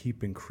doesn't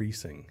keep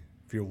increasing,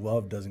 if your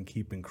love doesn't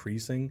keep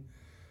increasing,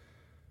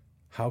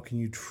 how can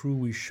you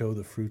truly show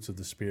the fruits of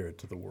the Spirit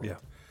to the world? Yeah.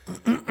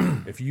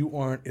 If you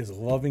aren't as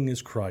loving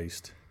as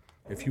Christ,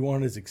 if you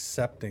aren't as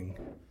accepting,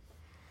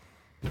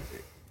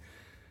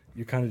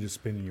 you're kind of just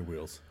spinning your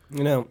wheels.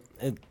 You know,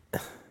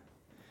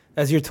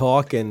 as you're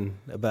talking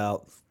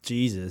about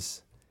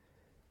Jesus,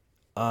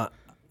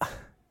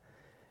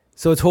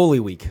 so it's Holy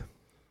Week,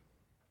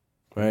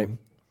 right? Mm-hmm.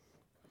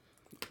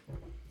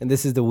 And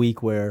this is the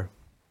week where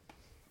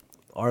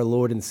our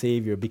Lord and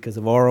Savior, because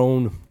of our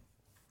own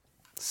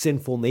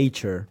sinful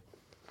nature,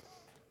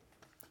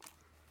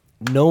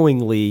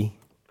 knowingly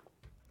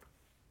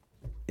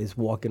is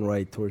walking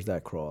right towards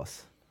that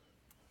cross.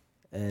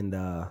 And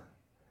out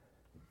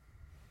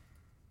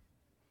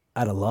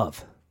of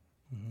love.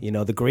 Mm-hmm. You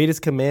know, the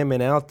greatest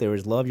commandment out there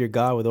is love your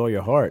God with all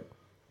your heart,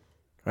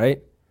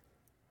 right?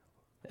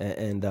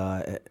 And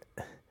I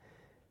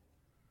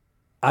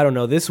don't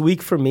know, this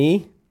week for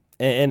me,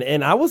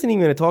 and I wasn't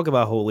even going to talk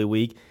about Holy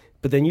Week,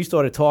 but then you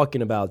started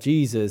talking about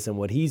Jesus and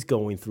what he's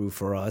going through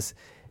for us.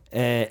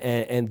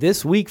 And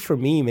this week for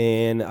me,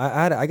 man,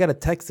 I got a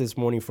text this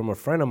morning from a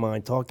friend of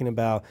mine talking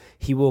about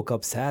he woke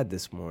up sad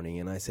this morning.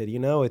 And I said, you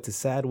know, it's a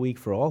sad week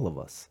for all of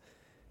us,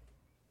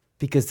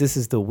 because this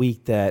is the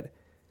week that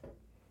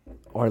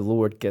our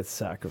Lord gets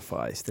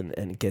sacrificed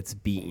and gets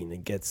beaten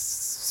and gets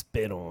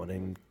spit on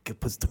and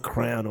puts the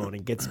crown on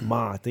and gets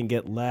mocked and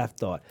get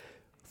laughed at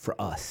for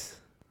us.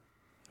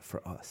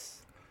 For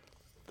us.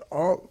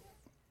 I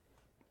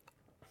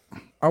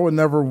would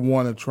never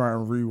want to try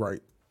and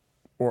rewrite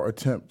or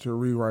attempt to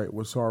rewrite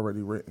what's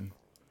already written.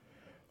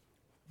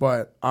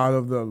 But out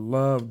of the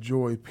love,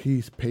 joy,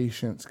 peace,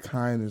 patience,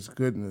 kindness,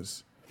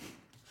 goodness,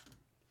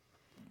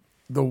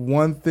 the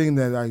one thing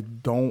that I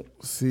don't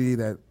see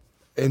that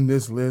in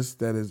this list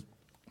that is,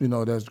 you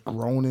know, that's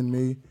grown in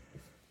me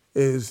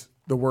is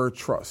the word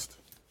trust.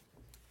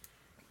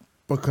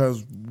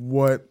 Because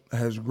what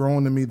has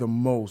grown in me the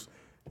most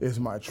is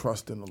my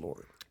trust in the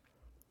Lord.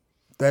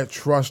 That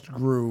trust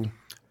grew.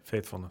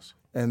 Faithfulness.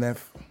 And that.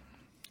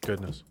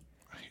 Goodness.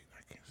 I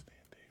can't stand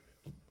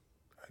David.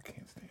 I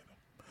can't stand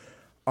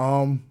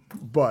him.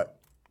 But.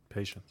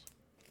 Patience.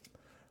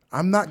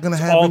 I'm not going to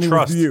have all any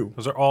trust. with you.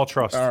 Those are all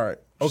trust. All right.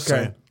 Just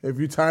Okay. saying. If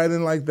you tie it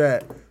in like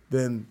that,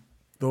 then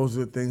those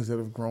are the things that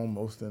have grown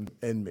most in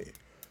me.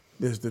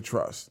 There's the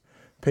trust.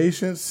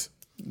 Patience,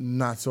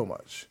 not so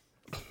much.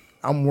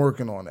 I'm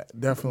working on that.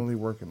 Definitely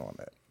working on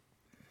that.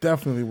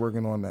 Definitely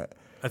working on that.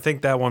 I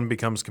think that one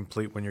becomes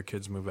complete when your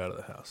kids move out of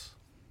the house.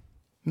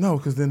 No,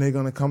 because then they're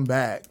going to come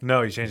back.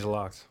 No, you change the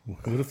locks.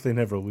 What if they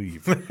never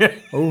leave?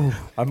 Oh,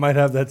 I might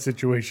have that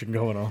situation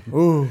going on.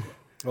 Ooh.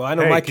 Well, I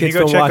know Hey, my can you kids go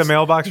don't check watch. the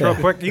mailbox real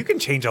quick? You can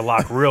change a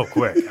lock real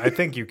quick. I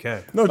think you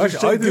can. No, just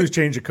Actually, all I change do it. is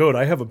change the code.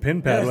 I have a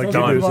pin pad like That's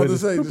what I you was do. about to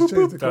say. Just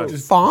change the Done. code.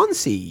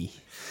 Fonzie.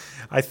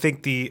 I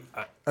think the.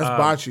 That's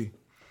bocce.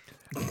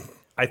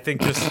 I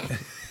think just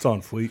It's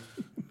on fleet.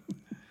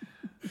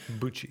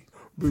 Bucci.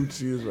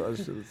 Bocce is what I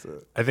should have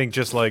said. I think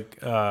just like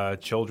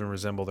children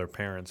resemble their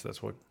parents,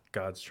 that's what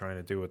God's trying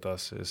to do with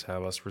us, is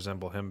have us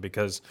resemble him.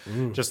 Because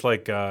just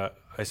like I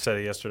said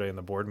it yesterday in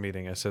the board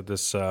meeting, I said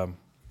this when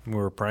we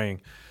were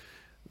praying,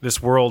 this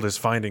world is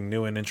finding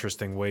new and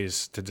interesting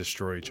ways to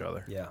destroy each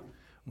other. Yeah.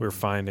 We're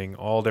finding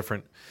all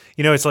different,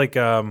 you know, it's like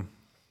we're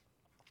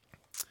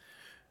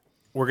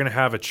going to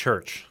have a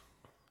church,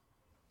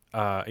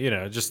 you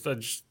know, just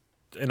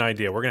an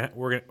idea. We're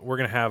going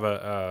to have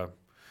a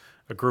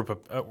group of,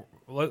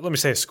 let me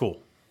say a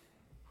school.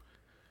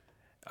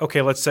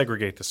 Okay, let's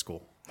segregate the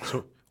school.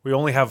 So We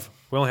only have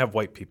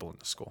white people in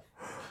the school.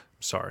 I'm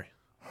sorry.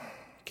 You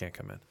can't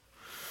come in.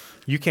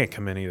 You can't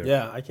come in either.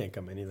 Yeah, I can't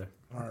come in either.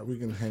 All right, we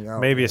can hang out.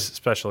 Maybe a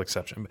special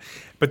exception.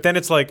 But then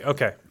it's like,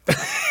 okay.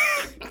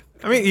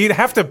 I mean, you'd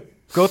have to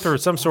go through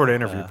some sort of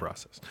interview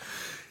process.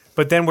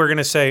 But then we're going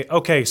to say,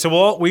 okay,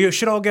 so we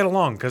should all get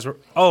along because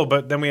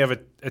but then we have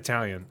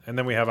Italian, and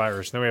then we have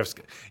Irish, and then we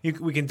have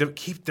we can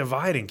keep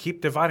dividing.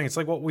 It's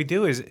like what we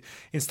do is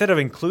instead of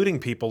including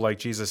people like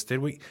Jesus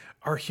did,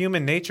 our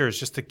human nature is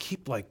just to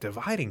keep like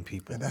dividing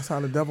people. And that's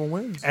how the devil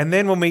wins. And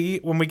then when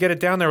we get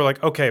it down there, we're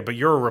like, okay, but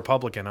you're a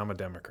Republican, I'm a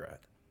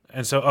Democrat.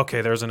 And so,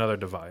 okay, there's another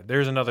divide.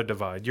 There's another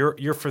divide.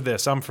 You're for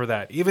this, I'm for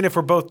that. Even if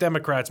we're both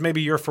Democrats,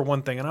 maybe you're for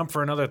one thing and I'm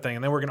for another thing,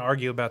 and then we're going to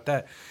argue about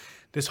that.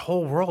 This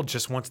whole world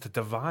just wants to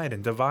divide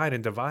and divide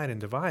and divide and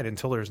divide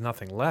until there's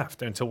nothing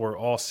left, until we're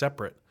all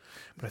separate.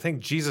 But I think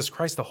Jesus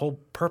Christ, the whole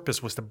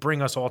purpose was to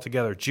bring us all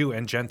together, Jew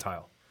and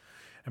Gentile,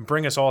 and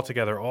bring us all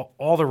together,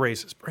 all the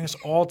races, bring us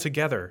all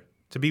together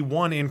to be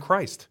one in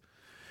Christ,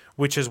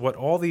 which is what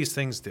all these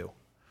things do.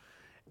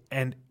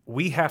 And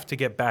we have to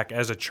get back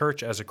as a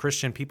church, as a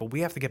Christian people,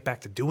 we have to get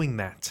back to doing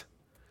that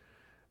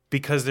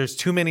because there's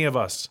too many of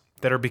us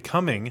that are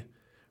becoming,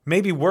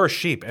 maybe we're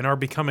sheep and are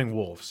becoming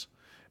wolves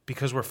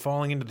because we're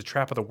falling into the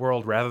trap of the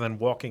world rather than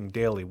walking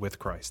daily with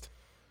Christ.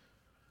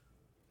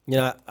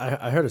 Yeah,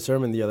 I heard a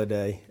sermon the other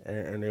day,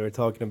 and they were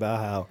talking about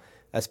how,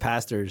 as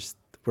pastors,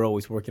 we're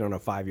always working on a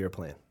 5-year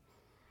plan,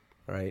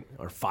 right?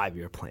 Or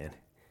 5-year plan,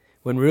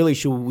 when really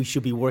we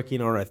should be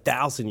working on a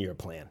 1,000-year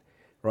plan,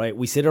 right?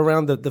 We sit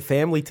around the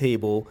family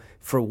table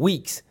for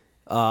weeks,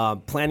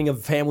 planning a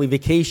family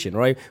vacation,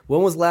 right?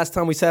 When was the last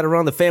time we sat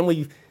around the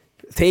family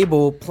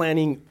table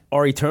planning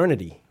our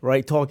eternity,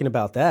 right? Talking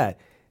about that,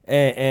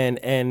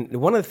 and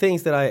one of the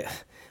things that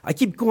I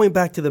keep going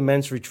back to the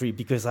men's retreat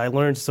because I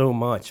learned so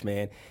much,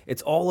 man.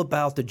 It's all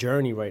about the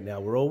journey right now.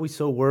 We're always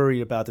so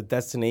worried about the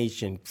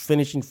destination,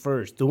 finishing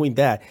first, doing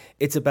that.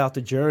 It's about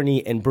the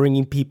journey and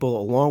bringing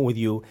people along with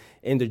you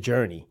in the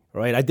journey,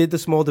 right? I did the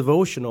small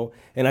devotional,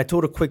 and I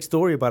told a quick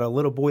story about a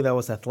little boy that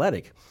was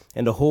athletic,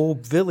 and the whole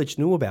village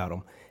knew about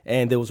him.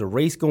 And there was a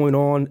race going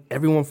on.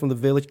 Everyone from the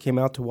village came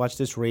out to watch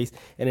this race,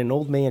 and an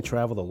old man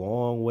traveled a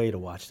long way to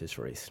watch this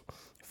race.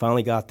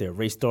 Finally got there.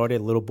 Race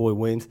started. Little boy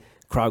wins.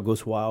 Crowd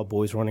goes wild,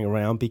 boys running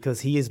around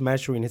because he is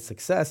measuring his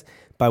success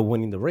by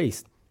winning the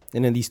race.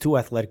 And then these two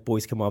athletic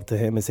boys come up to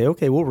him and say,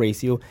 okay, we'll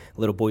race you.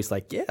 Little boy's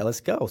like, yeah, let's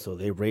go. So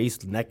they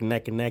race neck and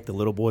neck and neck. The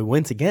little boy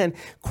wins again.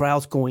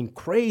 Crowd's going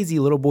crazy.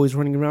 Little boy's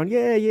running around,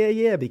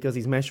 yeah, because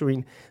he's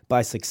measuring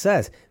by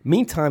success.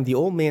 Meantime, the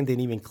old man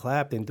didn't even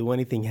clap, didn't do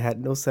anything, had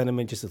no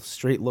sentiment, just a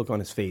straight look on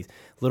his face.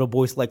 Little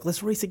boy's like,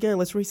 let's race again.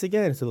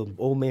 So the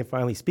old man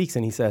finally speaks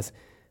and he says,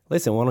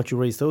 listen, why don't you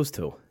race those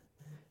two?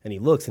 And he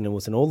looks, and it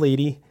was an old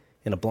lady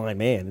and a blind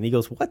man. And he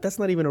goes, what? That's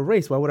not even a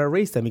race. Why would I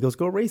race them? He goes,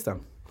 go race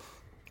them.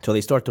 So they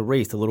start to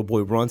race. The little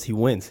boy runs. He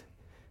wins.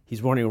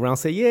 He's running around,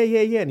 say,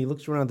 yeah. And he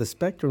looks around the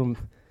spectrum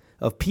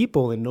of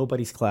people, and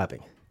nobody's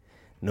clapping.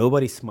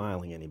 Nobody's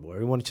smiling anymore.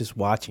 Everyone's just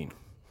watching.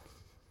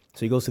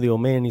 So he goes to the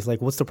old man, and he's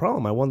like, what's the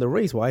problem? I won the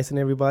race. Why isn't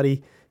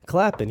everybody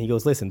clapping? He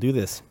goes, listen, do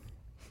this.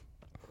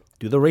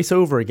 Do the race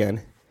over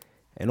again,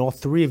 and all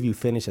three of you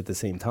finish at the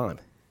same time.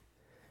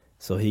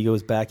 So he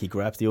goes back. He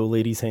grabs the old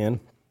lady's hand,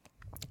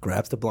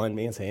 grabs the blind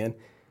man's hand,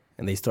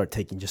 and they start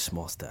taking just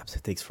small steps.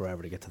 It takes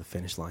forever to get to the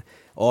finish line.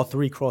 All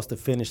three cross the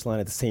finish line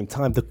at the same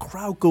time. The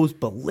crowd goes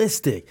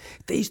ballistic.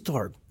 They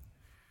start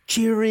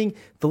cheering.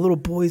 The little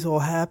boy's all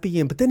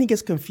happy, but then he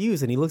gets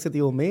confused, and he looks at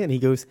the old man. And he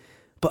goes,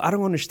 but I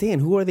don't understand.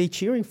 Who are they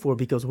cheering for?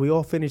 Because we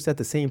all finished at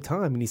the same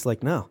time. And he's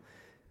like, no.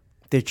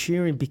 They're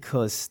cheering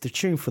because they're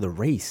cheering for the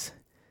race,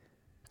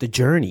 the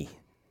journey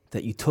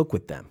that you took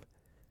with them.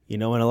 You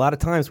know, and a lot of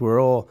times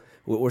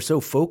we're so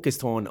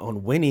focused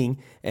on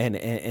winning and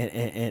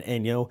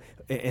you know,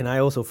 and I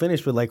also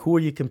finished with like, who are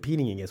you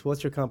competing against?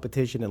 What's your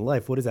competition in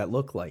life? What does that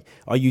look like?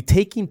 Are you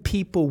taking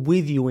people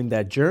with you in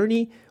that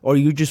journey, or are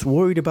you just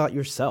worried about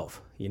yourself?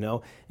 You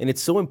know, and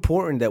it's so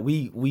important that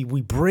we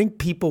bring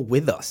people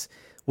with us.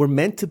 We're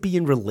meant to be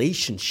in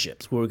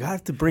relationships where we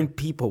have to bring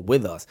people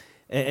with us,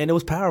 and it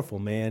was powerful,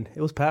 man.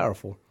 It was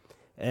powerful,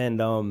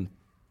 and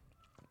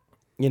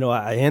you know,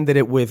 I ended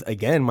it with,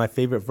 again, my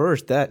favorite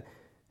verse that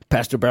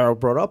Pastor Barrow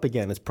brought up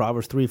again. It's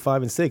Proverbs 3,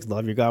 5, and 6.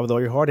 Love your God with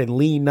all your heart and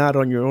lean not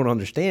on your own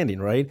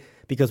understanding, right?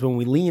 Because when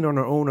we lean on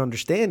our own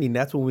understanding,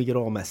 that's when we get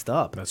all messed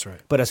up. That's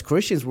right. But as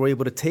Christians, we're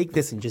able to take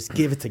this and just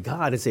give it to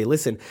God and say,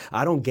 listen,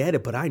 I don't get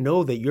it, but I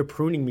know that you're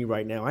pruning me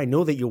right now. I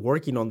know that you're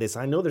working on this.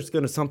 I know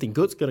there's something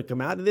good's going to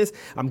come out of this.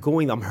 I'm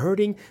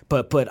hurting,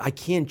 but I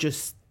can't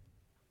just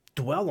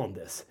dwell on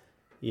this,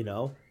 you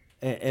know?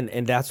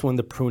 And that's when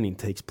the pruning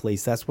takes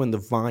place. That's when the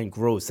vine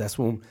grows. That's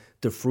when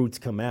the fruits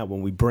come out,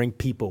 when we bring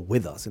people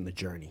with us in the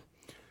journey.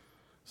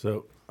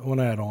 So I want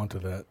to add on to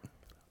that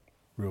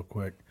real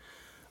quick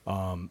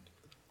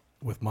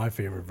with my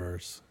favorite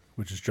verse,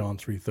 which is John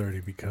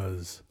 3:30,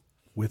 because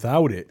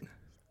without it,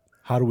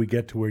 how do we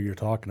get to where you're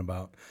talking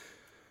about?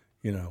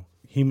 You know,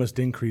 he must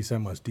increase, I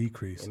must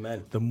decrease.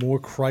 Amen. The more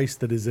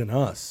Christ that is in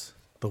us,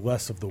 the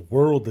less of the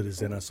world that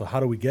is in us. So how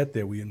do we get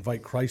there? We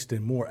invite Christ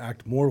in more,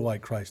 act more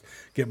like Christ,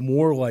 get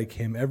more like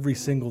him every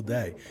single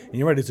day. And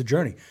you're right, it's a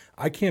journey.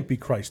 I can't be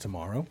Christ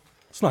tomorrow.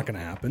 It's not going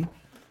to happen.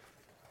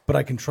 But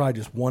I can try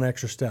just one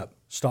extra step.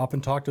 Stop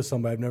and talk to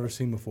somebody I've never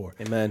seen before.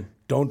 Amen.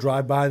 Don't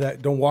walk by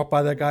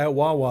that guy at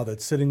Wawa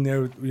that's sitting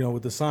there,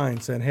 with the sign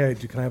saying, "Hey,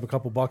 can I have a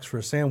couple bucks for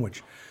a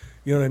sandwich?"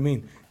 You know what I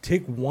mean?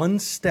 Take one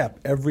step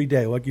every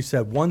day. Like you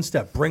said, one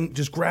step.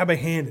 Just grab a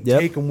hand and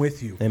take them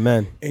with you.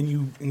 Amen. And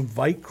you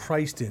invite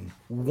Christ in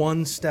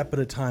one step at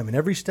a time. And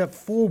every step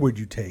forward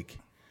you take,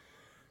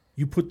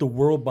 you put the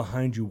world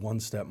behind you one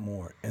step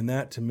more. And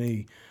that, to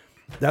me,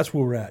 that's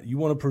where we're at. You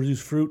want to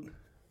produce fruit?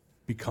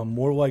 Become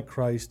more like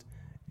Christ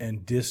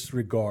and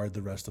disregard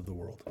the rest of the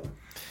world.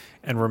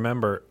 And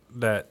remember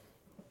that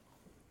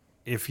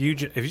if you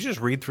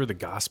just read through the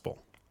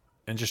gospel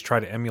and just try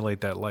to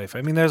emulate that life.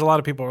 I mean, there's a lot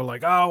of people who are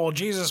like, "Oh, well,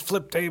 Jesus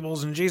flipped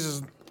tables and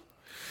Jesus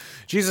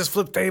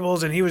flipped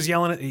tables and he was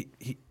yelling at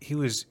he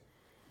was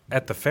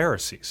at the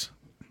Pharisees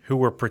who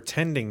were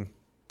pretending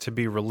to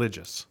be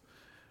religious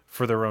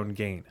for their own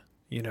gain.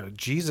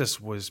 Jesus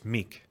was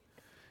meek.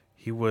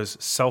 He was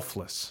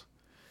selfless.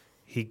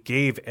 He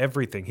gave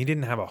everything. He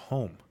didn't have a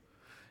home,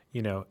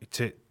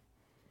 to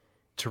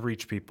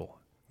reach people.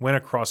 Went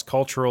across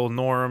cultural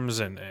norms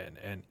and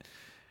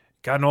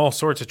got in all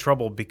sorts of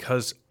trouble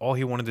because all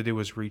he wanted to do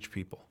was reach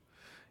people.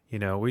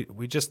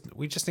 We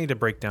just need to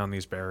break down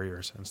these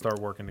barriers and start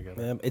working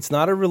together. It's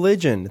not a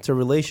religion; it's a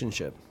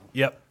relationship.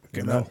 Yep.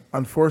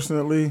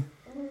 Unfortunately,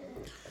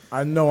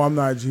 I know I'm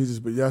not Jesus,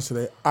 but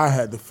yesterday I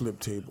had to flip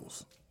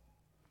tables,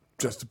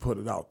 just to put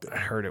it out there. I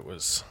heard it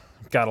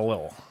got a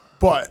little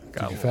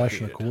Did you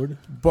fashion a cord?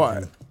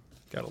 But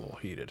got a little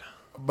heated.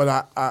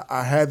 But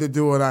I had to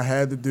do what I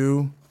had to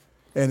do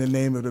in the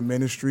name of the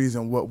ministries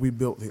and what we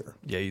built here.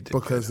 Yeah, you did.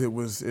 Because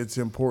it's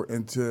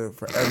important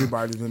for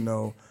everybody to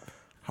know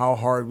how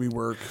hard we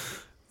work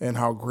and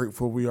how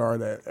grateful we are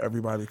that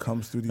everybody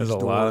comes through these doors.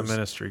 There's a lot of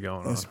ministry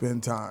going on. And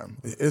spend time.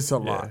 It's a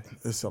lot.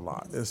 It's a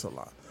lot. It's a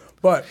lot.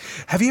 But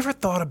have you ever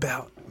thought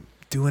about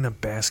doing a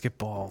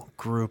basketball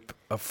group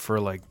for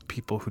like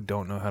people who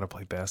don't know how to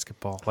play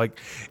basketball? Like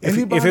if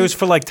it was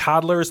for like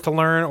toddlers to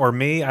learn, or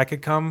me, I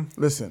could come.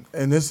 Listen,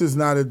 and this is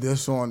not a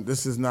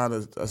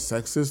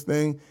sexist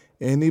thing.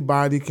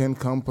 Anybody can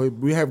come play.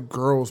 We have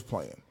girls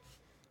playing.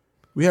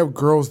 We have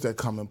girls that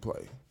come and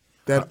play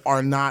that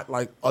are not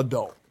like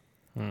adult.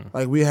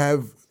 Like we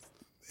have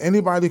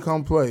anybody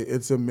come play.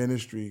 It's a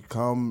ministry.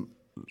 Come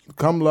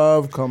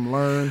love, come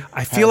learn.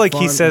 I feel like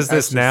he says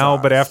this exercise. now,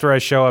 but after I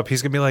show up,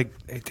 he's gonna be like,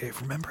 "Hey,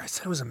 Dave, remember I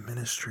said it was a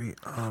ministry?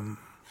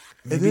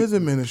 It is a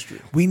ministry.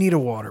 We need a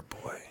water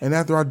boy." And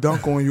after I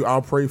dunk on you,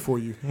 I'll pray for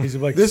you. He's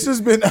like, This has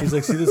been. He's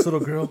like, "See this little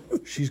girl?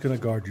 She's gonna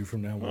guard you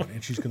from now on,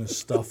 and she's gonna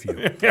stuff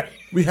you."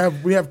 We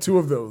have two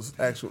of those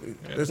actually.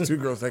 There's two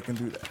girls that can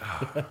do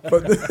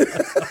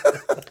that.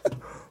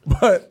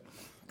 But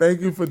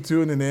thank you for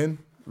tuning in,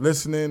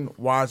 listening,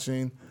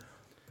 watching.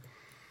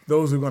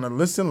 Those who are gonna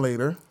listen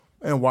later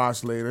and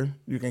watch later,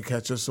 you can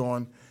catch us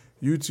on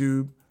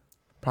YouTube,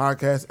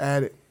 Podcast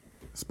Addict,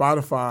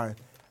 Spotify,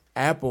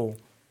 Apple,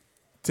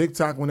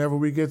 TikTok. Whenever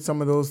we get some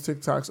of those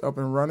TikToks up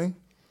and running,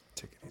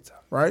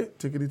 Tickety-top. right?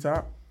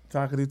 Tickety-top,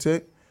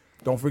 talkity-tick.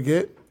 Don't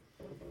forget,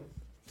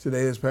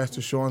 today is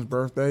Pastor Sean's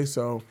birthday,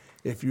 so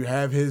if you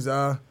have his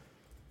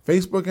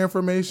Facebook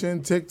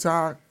information,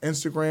 TikTok,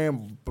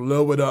 Instagram,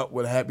 blow it up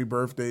with happy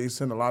birthday.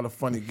 Send a lot of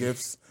funny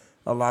gifts,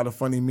 a lot of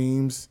funny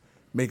memes.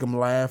 Make them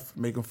laugh,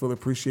 make them feel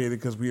appreciated,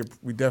 because we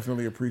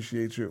definitely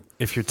appreciate you.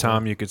 If you're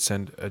Tom, you could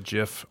send a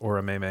GIF or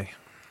a meme.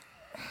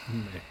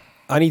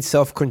 I need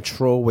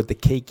self-control with the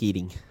cake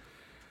eating.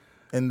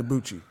 And the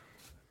Bucci.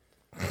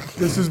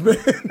 This has been...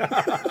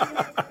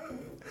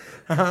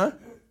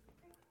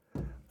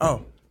 Oh.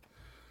 All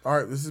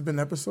right, this has been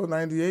episode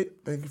 98.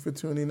 Thank you for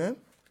tuning in.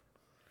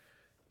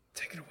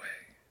 Take it away.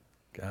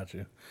 Got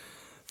you.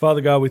 Father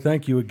God, we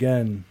thank you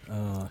again.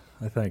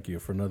 I thank you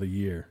for another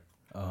year.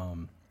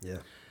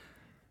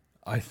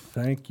 I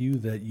thank you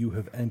that you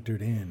have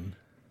entered in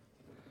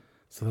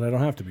so that I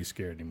don't have to be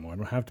scared anymore. I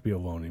don't have to be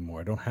alone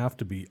anymore. I don't have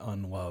to be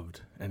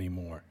unloved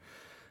anymore.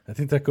 I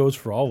think that goes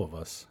for all of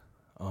us.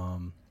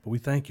 But we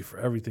thank you for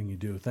everything you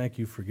do. Thank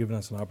you for giving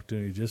us an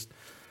opportunity to just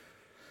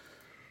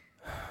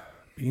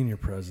be in your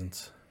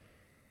presence,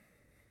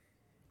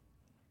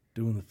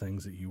 doing the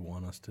things that you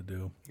want us to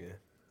do. Yeah.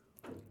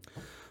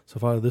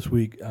 So, Father, this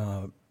week,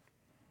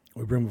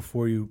 we bring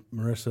before you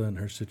Marissa and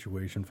her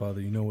situation. Father,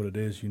 you know what it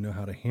is. You know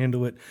how to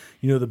handle it.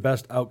 You know the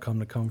best outcome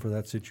to come for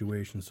that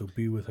situation. So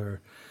be with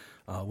her.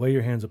 Lay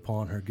your hands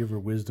upon her. Give her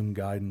wisdom,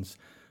 guidance,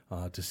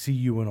 to see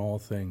you in all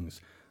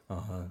things,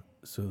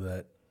 so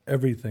that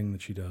everything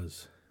that she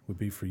does would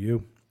be for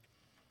you.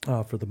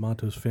 For the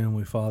Matos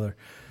family, Father,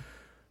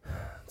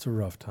 it's a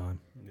rough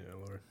time. Yeah,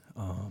 Lord.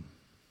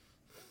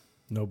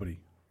 Nobody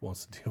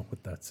wants to deal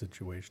with that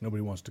situation.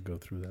 Nobody wants to go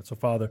through that. So,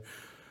 Father,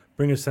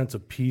 bring a sense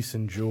of peace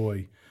and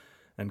joy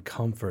and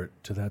comfort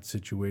to that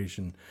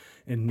situation,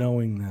 in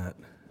knowing that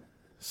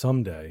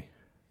someday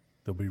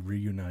they'll be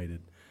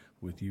reunited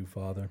with you,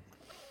 Father.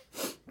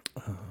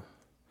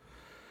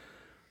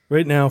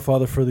 Right now,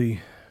 Father, for the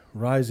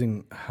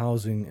rising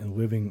housing and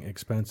living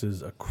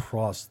expenses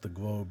across the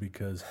globe,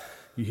 because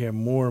you hear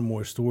more and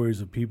more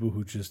stories of people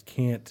who just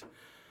can't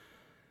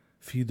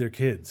feed their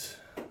kids.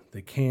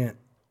 They can't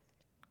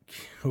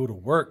go to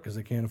work because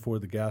they can't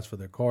afford the gas for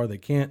their car. They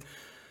can't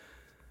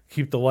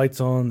keep the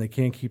lights on. They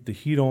can't keep the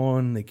heat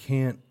on. They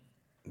can't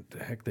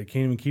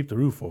even keep the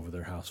roof over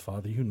their house.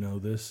 Father, you know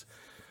this.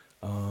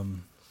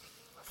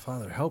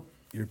 Father, help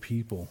your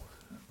people.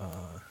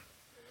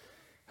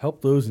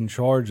 Help those in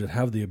charge that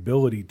have the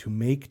ability to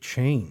make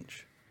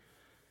change.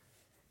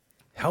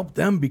 Help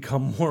them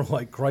become more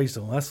like Christ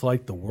and less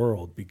like the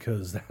world,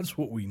 because that's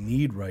what we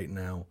need right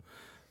now,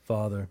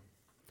 Father.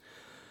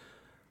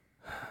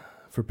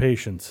 For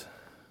patience,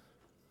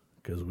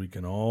 because we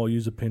can all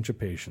use a pinch of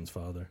patience,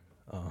 Father.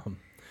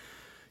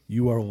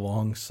 You are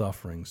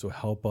long-suffering, so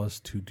help us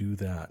to do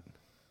that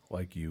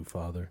like you,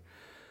 Father.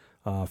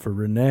 For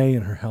Renee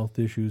and her health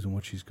issues and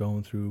what she's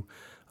going through,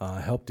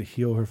 help to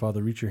heal her,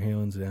 Father. Reach your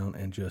hands down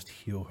and just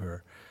heal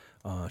her.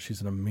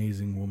 She's an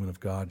amazing woman of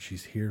God.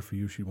 She's here for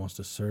you. She wants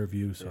to serve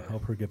you, so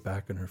help her get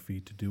back on her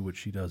feet to do what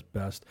she does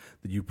best,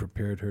 that you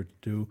prepared her to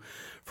do.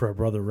 For our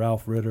brother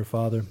Ralph Ritter,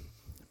 Father,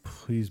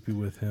 please be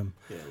with him.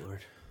 Yeah,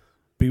 Lord.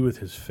 Be with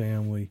his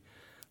family.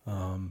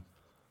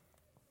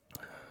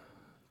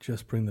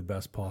 Just bring the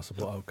best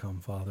possible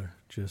outcome, Father.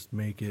 Just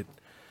make it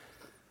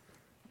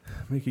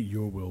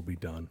your will be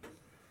done.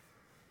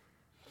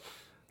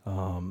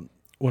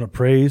 Want to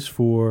praise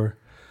for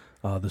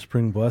the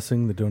spring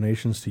blessing, the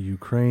donations to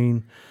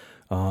Ukraine,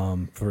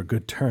 for a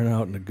good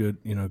turnout and a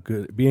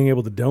good being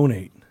able to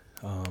donate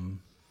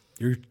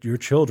your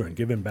children,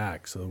 giving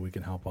back so that we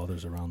can help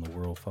others around the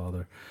world,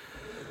 Father.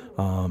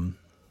 I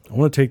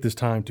want to take this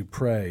time to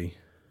pray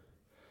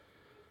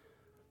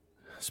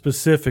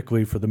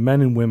specifically for the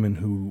men and women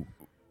who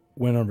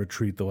went on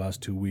retreat the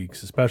last 2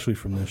 weeks, especially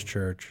from this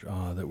church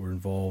that were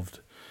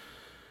involved,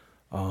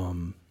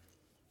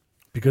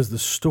 because the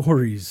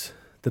stories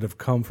that have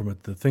come from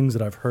it, the things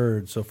that I've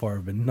heard so far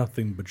have been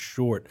nothing but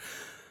short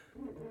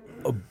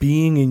of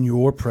being in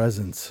your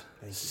presence,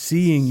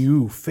 seeing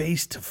you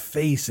face to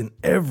face in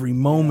every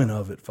moment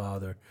of it,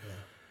 Father.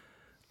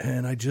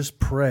 And I just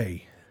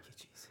pray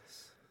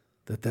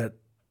that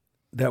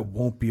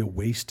won't be a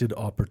wasted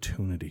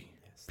opportunity.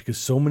 Because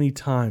so many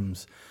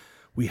times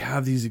we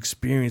have these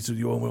experiences with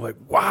you and we're like,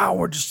 wow,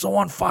 we're just so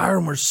on fire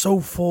and we're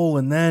so full.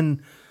 And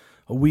then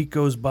a week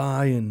goes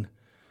by and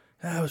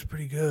that was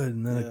pretty good.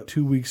 And then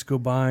 2 weeks go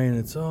by and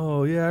it's,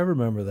 oh, yeah, I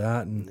remember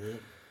that. And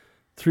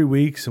 3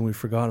 weeks and we've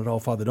forgotten it all.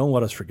 Father, don't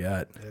let us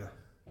forget. Yeah.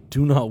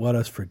 Do not let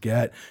us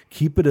forget.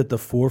 Keep it at the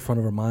forefront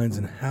of our minds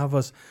and have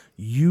us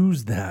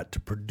use that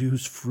to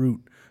produce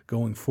fruit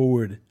going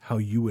forward how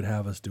you would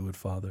have us do it,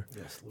 Father.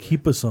 Yes, Lord.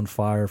 Keep us on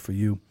fire for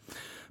you.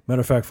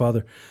 Matter of fact,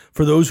 Father,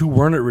 for those who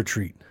weren't at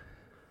retreat,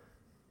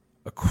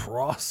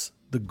 across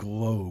the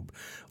globe,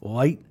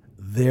 light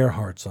their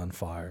hearts on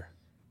fire,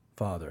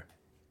 Father.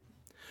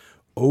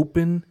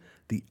 Open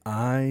the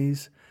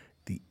eyes,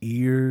 the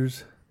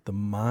ears, the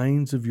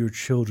minds of your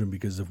children,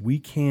 because if we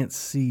can't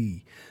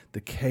see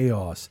the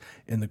chaos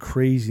and the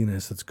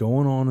craziness that's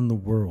going on in the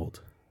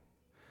world,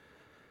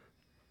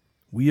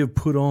 we have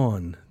put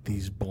on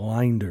these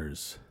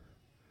blinders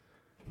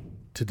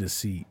to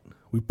deceit.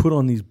 We put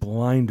on these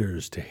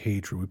blinders to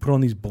hatred. We put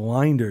on these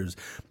blinders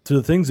to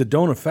the things that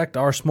don't affect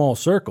our small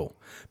circle.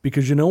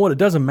 Because you know what? It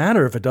doesn't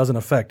matter if it doesn't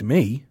affect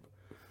me.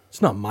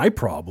 It's not my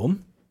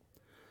problem.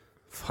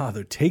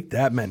 Father, take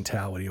that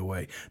mentality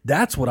away.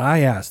 That's what I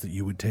ask that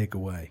you would take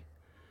away.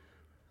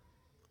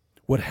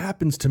 What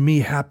happens to me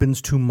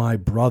happens to my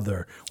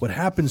brother. What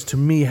happens to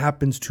me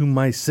happens to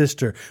my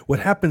sister. What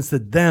happens to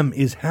them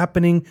is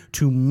happening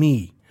to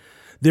me.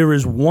 There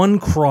is one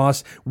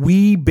cross.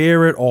 We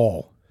bear it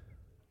all.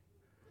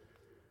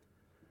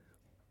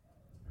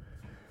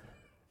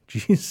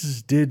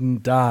 Jesus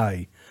didn't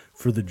die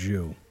for the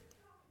Jew.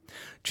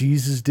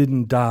 Jesus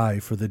didn't die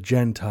for the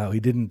Gentile. He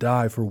didn't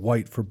die for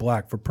white, for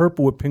black, for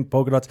purple with pink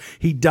polka dots.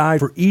 He died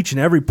for each and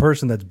every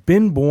person that's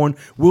been born,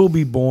 will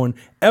be born,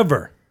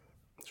 ever.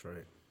 That's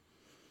right.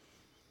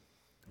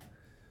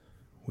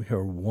 We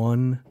are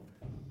one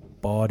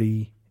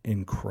body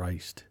in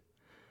Christ.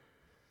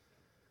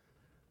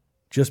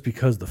 Just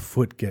because the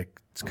foot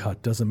gets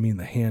cut doesn't mean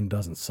the hand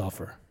doesn't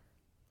suffer.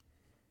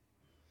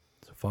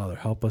 So, Father,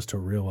 help us to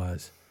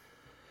realize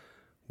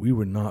we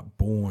were not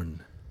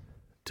born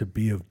to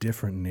be of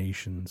different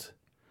nations.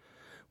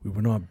 We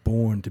were not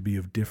born to be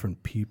of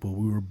different people.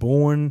 We were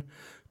born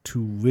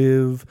to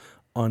live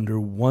under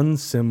one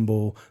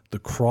symbol, the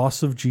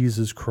cross of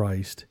Jesus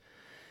Christ,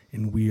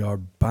 and we are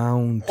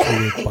bound to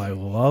it by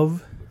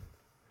love,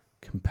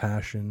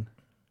 compassion,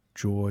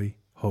 joy,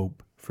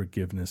 hope,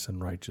 forgiveness,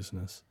 and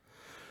righteousness.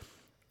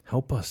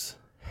 Help us,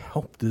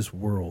 help this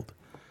world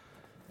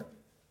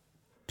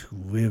to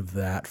live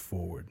that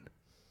forward.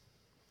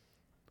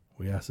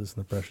 We ask this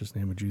in the precious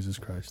name of Jesus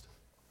Christ.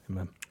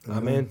 Amen.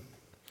 Amen.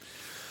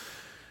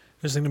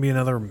 There's going to be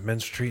another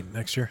men's retreat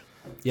next year?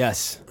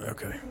 Yes.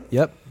 Okay.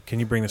 Yep. Can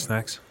you bring the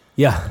snacks?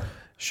 Yeah.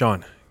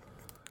 Sean,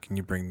 can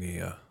you bring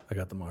the I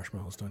got the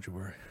marshmallows. Don't you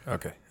worry.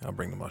 Okay, I'll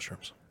bring the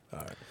mushrooms.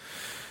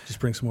 Just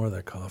bring some more of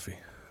that coffee.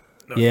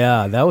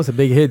 Yeah, that was a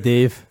big hit,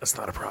 Dave. That's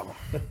not a problem.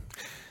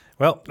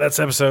 Well, that's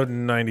episode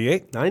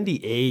 98.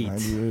 98.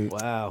 98.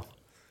 Wow.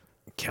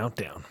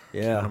 Countdown.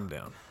 Yeah. Count 'em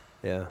down.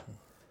 Yeah.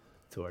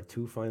 To our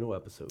 2 final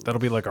episodes.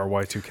 That'll be like our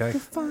Y2K.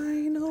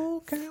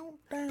 Final countdown.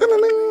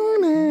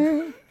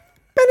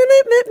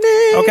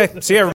 Okay, see you.